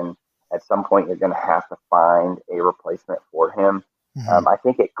Jackson. At some point, you're going to have to find a replacement for him. Mm-hmm. I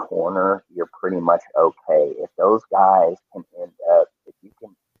think at corner, you're pretty much okay. If those guys can end up, if you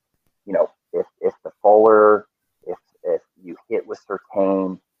can, if the Fuller, if you hit with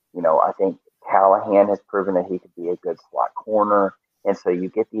Surtain, I think Callahan has proven that he could be a good slot corner. And so you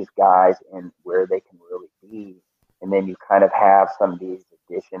get these guys in where they can really be. And then you kind of have some of these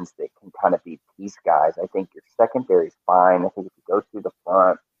additions that can kind of be piece guys. I think your secondary is fine. I think if you go through the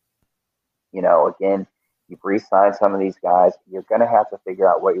front, again, you've re-signed some of these guys. You're going to have to figure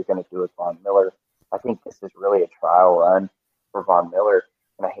out what you're going to do with Von Miller. I think this is really a trial run for Von Miller.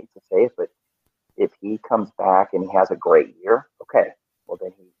 And I hate to say it, but if he comes back and he has a great year, okay, well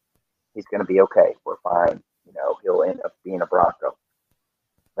then he's going to be okay. We're fine. He'll end up being a Bronco.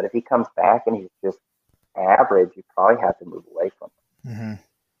 But if he comes back and he's just average, you probably have to move away from him. Mm-hmm.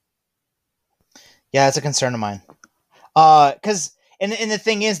 Yeah, that's a concern of mine. Because and the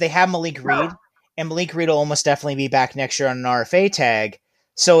thing is, they have Malik Reed, and Malik Reed will almost definitely be back next year on an RFA tag.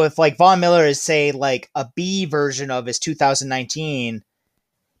 So if like Von Miller is, say, like a B version of his 2019,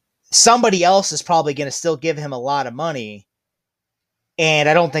 somebody else is probably going to still give him a lot of money, and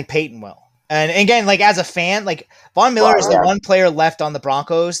I don't think Peyton will. And again, like as a fan, like Von Miller is the one player left on the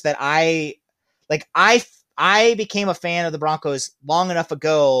Broncos that I became a fan of the Broncos long enough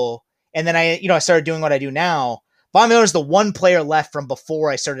ago, and then I started doing what I do now. Von Miller is the one player left from before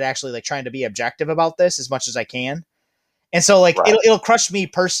I started actually like trying to be objective about this as much as I can. And so like it'll crush me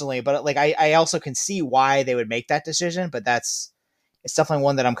personally, but like I also can see why they would make that decision, but it's definitely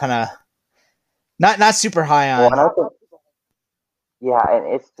one that I'm kind of not super high on. Well, and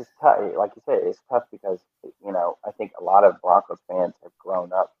it's just tough. Like you said, it's tough because, I think a lot of Broncos fans have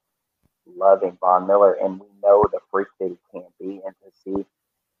grown up loving Von Miller, and we know the freak that he can be, and to see,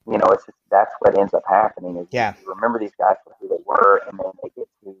 it's just, that's what ends up happening is you remember these guys for who they were, and then they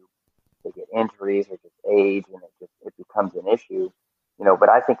get injuries or just age, and it becomes an issue, but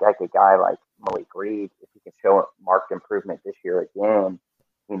I think like a guy like Malik Reed, if he can show marked improvement this year again,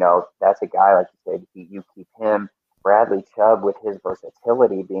 that's a guy, like you said, you keep him. Bradley Chubb, with his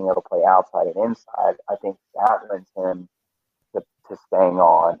versatility, being able to play outside and inside, I think that lends him to staying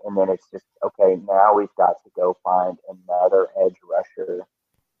on. And then it's just, okay, now we've got to go find another edge rusher,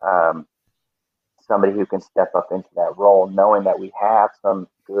 somebody who can step up into that role, knowing that we have some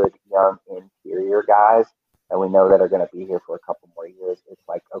good young interior guys that we know that are going to be here for a couple more years. It's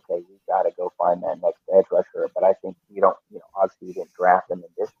like, okay, we've got to go find that next edge rusher. But I think obviously you didn't draft them in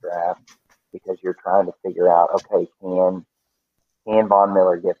this draft because you're trying to figure out, okay, can Von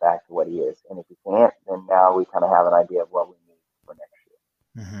Miller get back to what he is? And if he can't, then now we kind of have an idea of what we need for next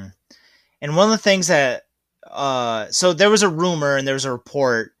year. Mm-hmm. And one of the things that, so there was a rumor and there was a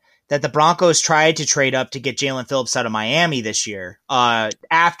report that the Broncos tried to trade up to get Jalen Phillips out of Miami this year,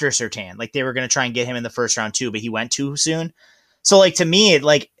 after Surtain. Like they were going to try and get him in the first round too, but he went too soon. So like to me,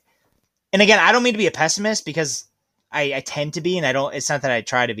 and again, I don't mean to be a pessimist because I tend to be, and it's not that I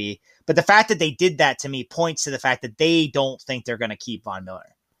try to be, but the fact that they did that to me points to the fact that they don't think they're going to keep Von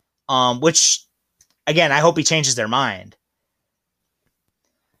Miller. Which again, I hope he changes their mind.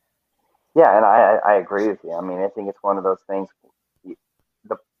 Yeah, and I agree with you. I mean, I think it's one of those things.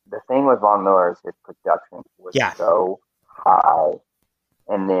 The thing with Von Miller is his production was so high,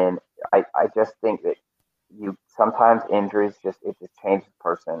 and then I just think that sometimes injuries just changes the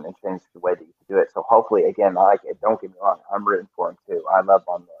person and changes the way that you can do it. So hopefully, again, don't get me wrong, I'm rooting for him too. I love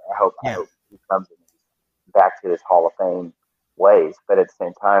Von Miller. I hope he comes back to his Hall of Fame ways. But at the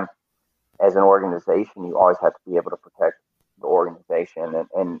same time, as an organization, you always have to be able to protect the organization.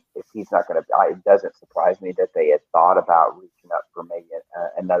 And if he's not going to, it doesn't surprise me that they had thought about reaching up for maybe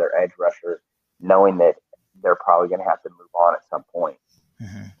another edge rusher, knowing that they're probably going to have to move on at some point.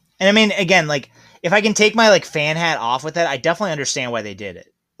 Mm-hmm. And I mean, again, like if I can take my fan hat off with that, I definitely understand why they did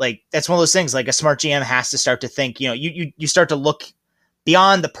it. Like that's one of those things. Like a smart GM has to start to think. You start to look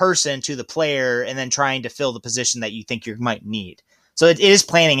beyond the person to the player, and then trying to fill the position that you think you might need. So it is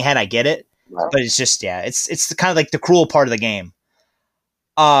planning ahead. I get it. Right. But it's just, it's kind of like the cruel part of the game.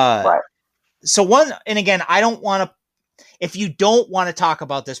 Right. So and again, I don't want to, if you don't want to talk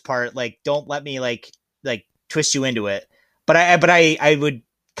about this part, don't let me twist you into it. But I would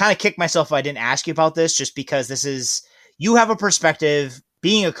kind of kick myself if I didn't ask you about this, just because you have a perspective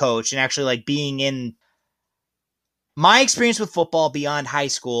being a coach and actually being in my experience with football beyond high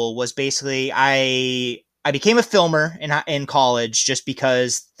school was basically I became a filmer in college just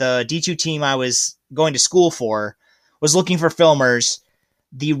because the D2 team I was going to school for was looking for filmers.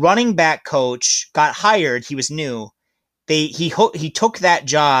 The running back coach got hired. He was new. He took that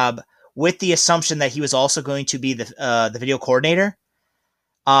job with the assumption that he was also going to be the video coordinator.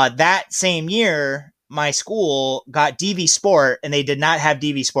 That same year, my school got DV Sport, and they did not have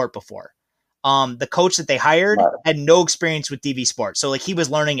DV Sport before. The coach that they hired had no experience with DV Sport, so like he was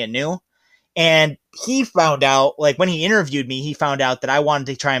learning it new. And he found out, like when he interviewed me, he found out that I wanted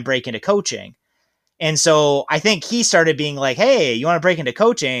to try and break into coaching. And so I think he started being like, "Hey, you want to break into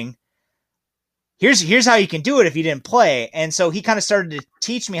coaching? Here's how you can do it if you didn't play." And so he kind of started to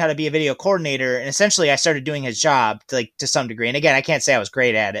teach me how to be a video coordinator. And essentially I started doing his job to some degree. And again, I can't say I was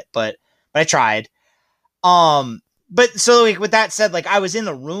great at it, but I tried. But so like with that said, like I was in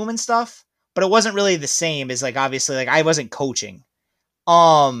the room and stuff, but it wasn't really the same as like, obviously like I wasn't coaching.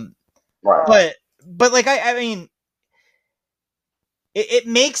 But like, I mean, it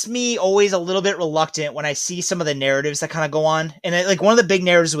makes me always a little bit reluctant when I see some of the narratives that kind of go on. And like one of the big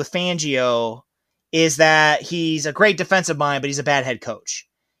narratives with Fangio is that he's a great defensive mind, but he's a bad head coach.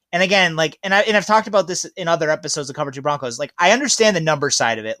 And again, like, and I've talked about this in other episodes of Cover 2 Broncos. Like, I understand the number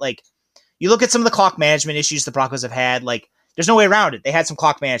side of it. Like, you look at some of the clock management issues the Broncos have had, like, there's no way around it. They had some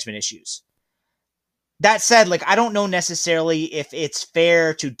clock management issues. That said, like, I don't know necessarily if it's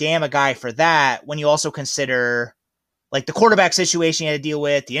fair to damn a guy for that when you also consider, like, the quarterback situation you had to deal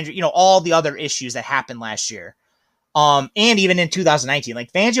with, the injury, all the other issues that happened last year. And even in 2019,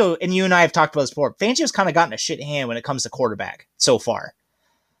 like Fangio, and you and I have talked about this before, Fangio's kind of gotten a shit hand when it comes to quarterback so far.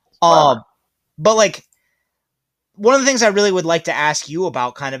 But like, one of the things I really would like to ask you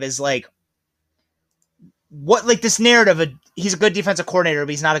about kind of is like, what, like this narrative of he's a good defensive coordinator,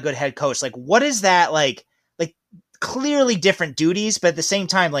 but he's not a good head coach. Like, what is that like clearly different duties, but at the same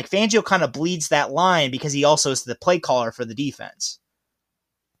time, like Fangio kind of bleeds that line because he also is the play caller for the defense.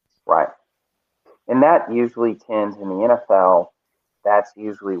 Right. And that usually tends in the NFL, that's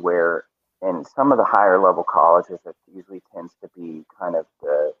usually where, in some of the higher level colleges, it usually tends to be kind of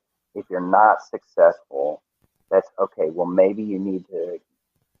if you're not successful, that's okay. Well, maybe you need to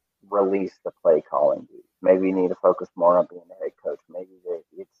release the play calling duties. Maybe you need to focus more on being the head coach. Maybe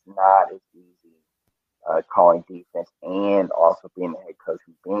it's not as easy calling defense and also being the head coach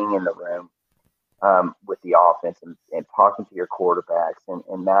and being in the room with the offense and talking to your quarterbacks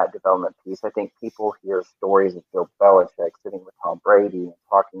and that development piece. I think people hear stories of Bill Belichick sitting with Tom Brady and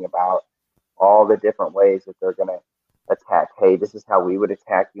talking about all the different ways that they're going to attack. Hey, this is how we would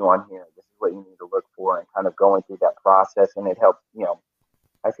attack you on here. This is what you need to look for, and kind of going through that process. And it helps,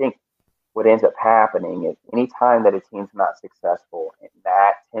 I think what ends up happening is anytime that a team's not successful, and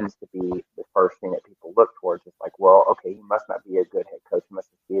that tends to be the first thing that people look towards. It's like, well, okay, he must not be a good head coach. He must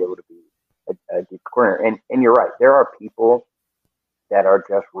just be able to be a deep coordinator. And you're right. There are people that are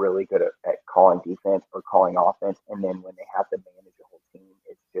just really good at calling defense or calling offense. And then when they have to manage a whole team,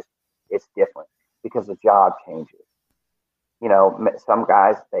 it's different because the job changes. Some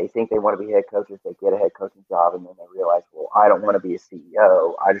guys, they think they want to be head coaches. They get a head coaching job, and then they realize, well, I don't want to be a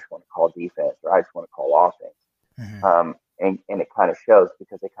CEO. I just want to call defense, or I just want to call offense. Mm-hmm. And it kind of shows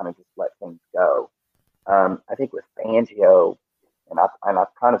because they kind of just let things go. I think with Fangio, and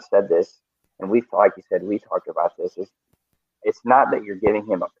I've kind of said this, and like you said, we talked about this. It's not that you're giving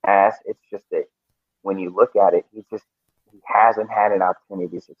him a pass. It's just that when you look at it, he hasn't had an opportunity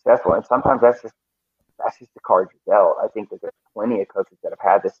to be successful, and sometimes that's just the card you dealt. I think that there's plenty of coaches that have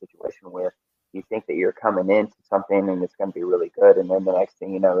had this situation where you think that you're coming into something and it's going to be really good, and then the next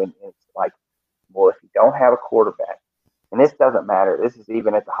thing you know, it's like, well, if you don't have a quarterback, and this doesn't matter. This is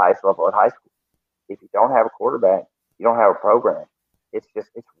even at the highest level at high school. If you don't have a quarterback, you don't have a program. It's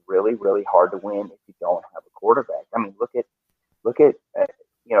really, really hard to win if you don't have a quarterback. I mean, look at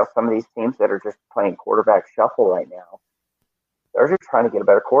some of these teams that are just playing quarterback shuffle right now. They're just trying to get a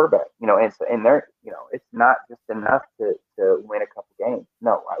better quarterback, and they're, it's not just enough to win a couple games.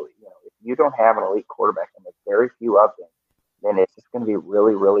 No, if you don't have an elite quarterback, and there's very few of them, then it's just going to be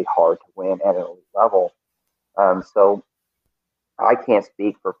really, really hard to win at an elite level. So I can't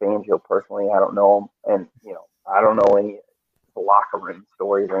speak for Fangio personally. I don't know him, and I don't know any locker room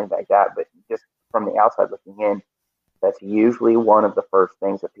stories or anything like that. But just from the outside looking in, that's usually one of the first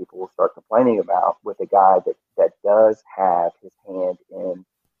things that people will start complaining about with a guy that does have his hand in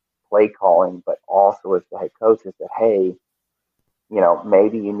play calling, but also as the head coach, is that, hey,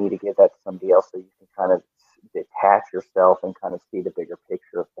 maybe you need to give that to somebody else so you can kind of detach yourself and kind of see the bigger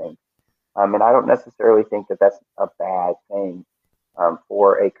picture of things. And I don't necessarily think that that's a bad thing.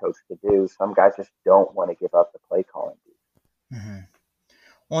 for a coach to do. Some guys just don't want to give up the play calling. Mm-hmm.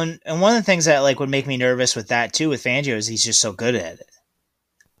 And one of the things that like would make me nervous with that too with Fangio is he's just so good at it.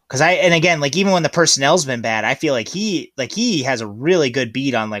 And again, like even when the personnel's been bad, I feel like he has a really good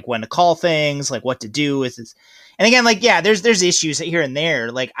beat on like when to call things, like what to do with it. And again, like, yeah, there's issues here and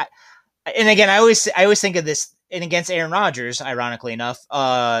there. Like, I always think of this, and against Aaron Rodgers, ironically enough,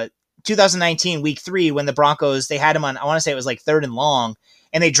 2019 week 3, when the Broncos, they had him on, I want to say it was like 3rd and long,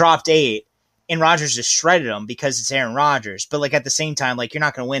 and they dropped 8, and Rodgers just shredded them because it's Aaron Rodgers. But like at the same time, like you're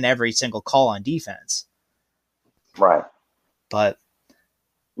not going to win every single call on defense. Right. But,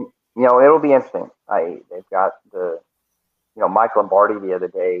 it'll be interesting. They've got Mike Lombardi the other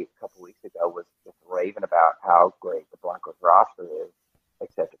day, a couple weeks ago, was just raving about how great the Broncos roster is,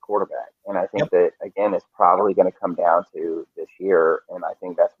 except the quarterback. And I think that, again, it's probably going to come down to this year. And I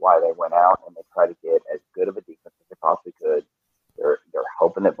think that's why they went out and they tried to get as good of a defense as they possibly could. They're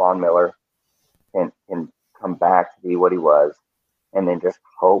hoping that Von Miller can come back to be what he was, and then just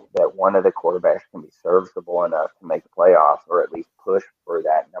hope that one of the quarterbacks can be serviceable enough to make the playoffs, or at least push for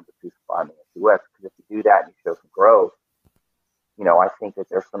that number 2 spot in the NFC West. Because if you do that and you show some growth, I think that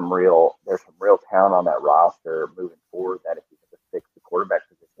there's some real talent on that roster moving forward, that if you can just fix the quarterback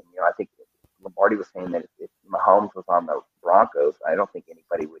position, I think Lombardi was saying that if Mahomes was on the Broncos, I don't think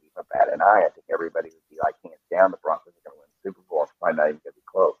anybody would even bat an eye. I think everybody would be like, hands down, the Broncos are going to win the Super Bowl. It's probably not even going to be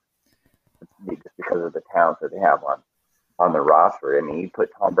close, just because of the talent that they have on the roster. I mean, you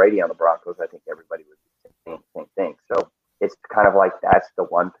put Tom Brady on the Broncos, I think everybody would be saying the same thing. So it's kind of like that's the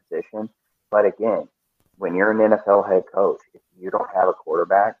one position. But again, when you're an NFL head coach, if you don't have a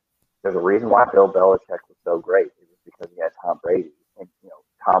quarterback, there's a reason why Bill Belichick was so great. It was because he had Tom Brady. And,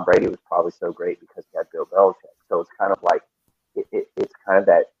 Tom Brady was probably so great because he had Bill Belichick. So it's kind of like, it's kind of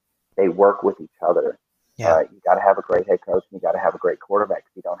that they work with each other. Yeah. You got to have a great head coach, and you got to have a great quarterback.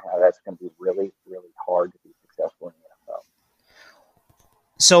 If you don't have that, it's going to be really, really hard to be successful in the NFL.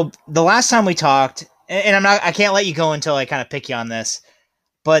 So the last time we talked, and I can't let you go until I kind of pick you on this,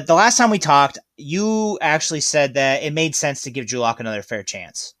 but the last time we talked, you actually said that it made sense to give Drew Lock another fair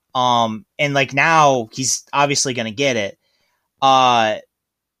chance. And like now he's obviously going to get it.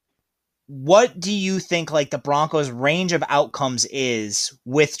 What do you think like the Broncos' range of outcomes is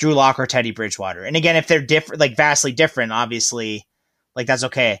with Drew Lock or Teddy Bridgewater? And again, if they're different, like vastly different, obviously, like that's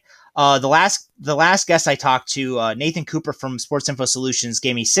okay. The last guest I talked to, Nathan Cooper from Sports Info Solutions,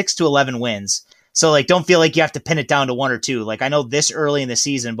 gave me 6 to 11 wins. So like, don't feel like you have to pin it down to 1 or 2. Like I know this early in the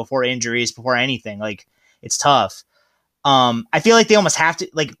season, before injuries, before anything, like it's tough. I feel like they almost have to,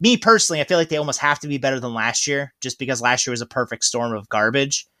 like me personally, I feel like they almost have to be better than last year, just because last year was a perfect storm of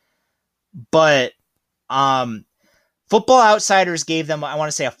garbage. But Football Outsiders gave them, I want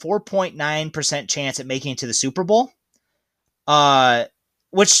to say, a 4.9% chance at making it to the Super Bowl,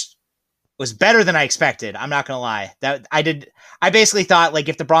 which was better than I expected. I'm not going to lie. I basically thought like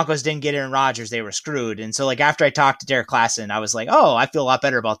if the Broncos didn't get Aaron Rodgers, they were screwed. And so like after I talked to Derek Klassen, I was like, oh, I feel a lot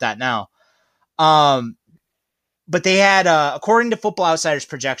better about that now. But they had, according to Football Outsiders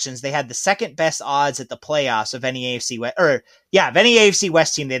projections, they had the second best odds at the playoffs of any AFC West, of any AFC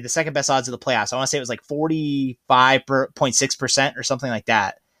West team. They had the second best odds of the playoffs. I want to say it was like 45.6% or something like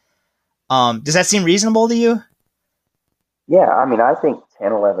that. Does that seem reasonable to you? Yeah, I mean, I think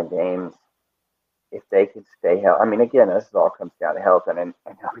 10, 11 games, if they could stay healthy. I mean, again, this all comes down to health, and I know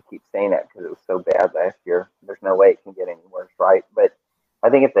we keep saying that because it was so bad last year. There's no way it can get any worse, right? But I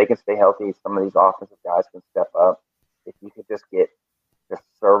think if they can stay healthy, some of these offensive guys can step up. If you could just get just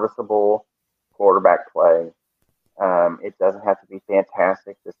serviceable quarterback play, it doesn't have to be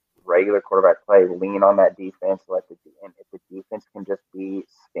fantastic. Just regular quarterback play. Lean on that defense. And if the defense can just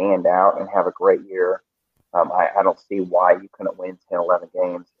stand out and have a great year, I don't see why you couldn't win 10, 11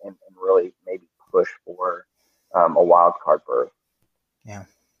 games and really maybe push for a wild card berth. Yeah.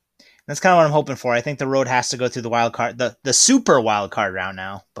 That's kind of what I'm hoping for. I think the road has to go through the wild card, the super wild card round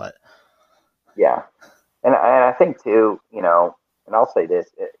now. But yeah, and I think too, and I'll say this: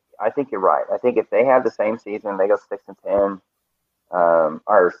 I think you're right. I think if they have the same season, they go 6-10,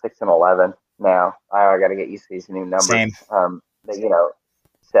 or 6-11. Now I got to get used to these new numbers. Same.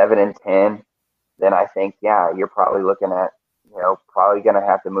 7-10. Then I think you're probably looking at probably going to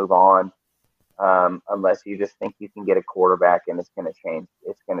have to move on. Unless you just think you can get a quarterback and it's going to change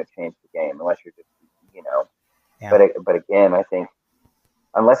the game. Unless you're just, Yeah. But again, I think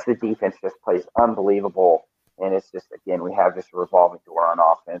unless the defense just plays unbelievable and it's just, again, we have this revolving door on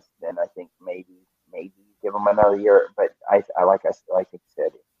offense, then I think maybe give them another year. But I like you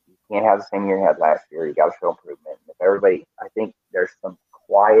said, you can't have the same year you had last year. You got to show improvement. And if everybody, I think there's some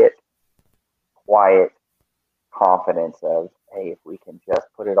quiet confidence of hey, if we can just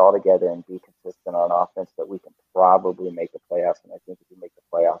put it all together and be consistent on offense, that we can probably make the playoffs. And I think if you make the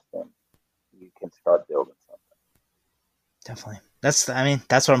playoffs, then you can start building something. Definitely. That's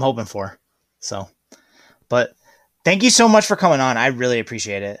what I'm hoping for. So, but thank you so much for coming on. I really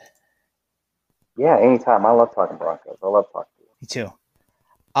appreciate it. Yeah, anytime. I love talking Broncos. I love talking to you. Me too.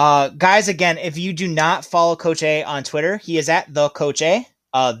 Guys, again, if you do not follow Coach A on Twitter, he is at the Coach A,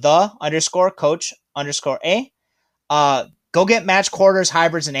 _Coach_A. Go get Match Quarters,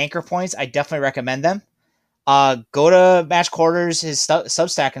 Hybrids, and Anchor Points. I definitely recommend them. Go to Match Quarters, his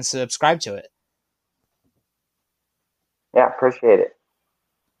Substack, and subscribe to it. Yeah, appreciate it.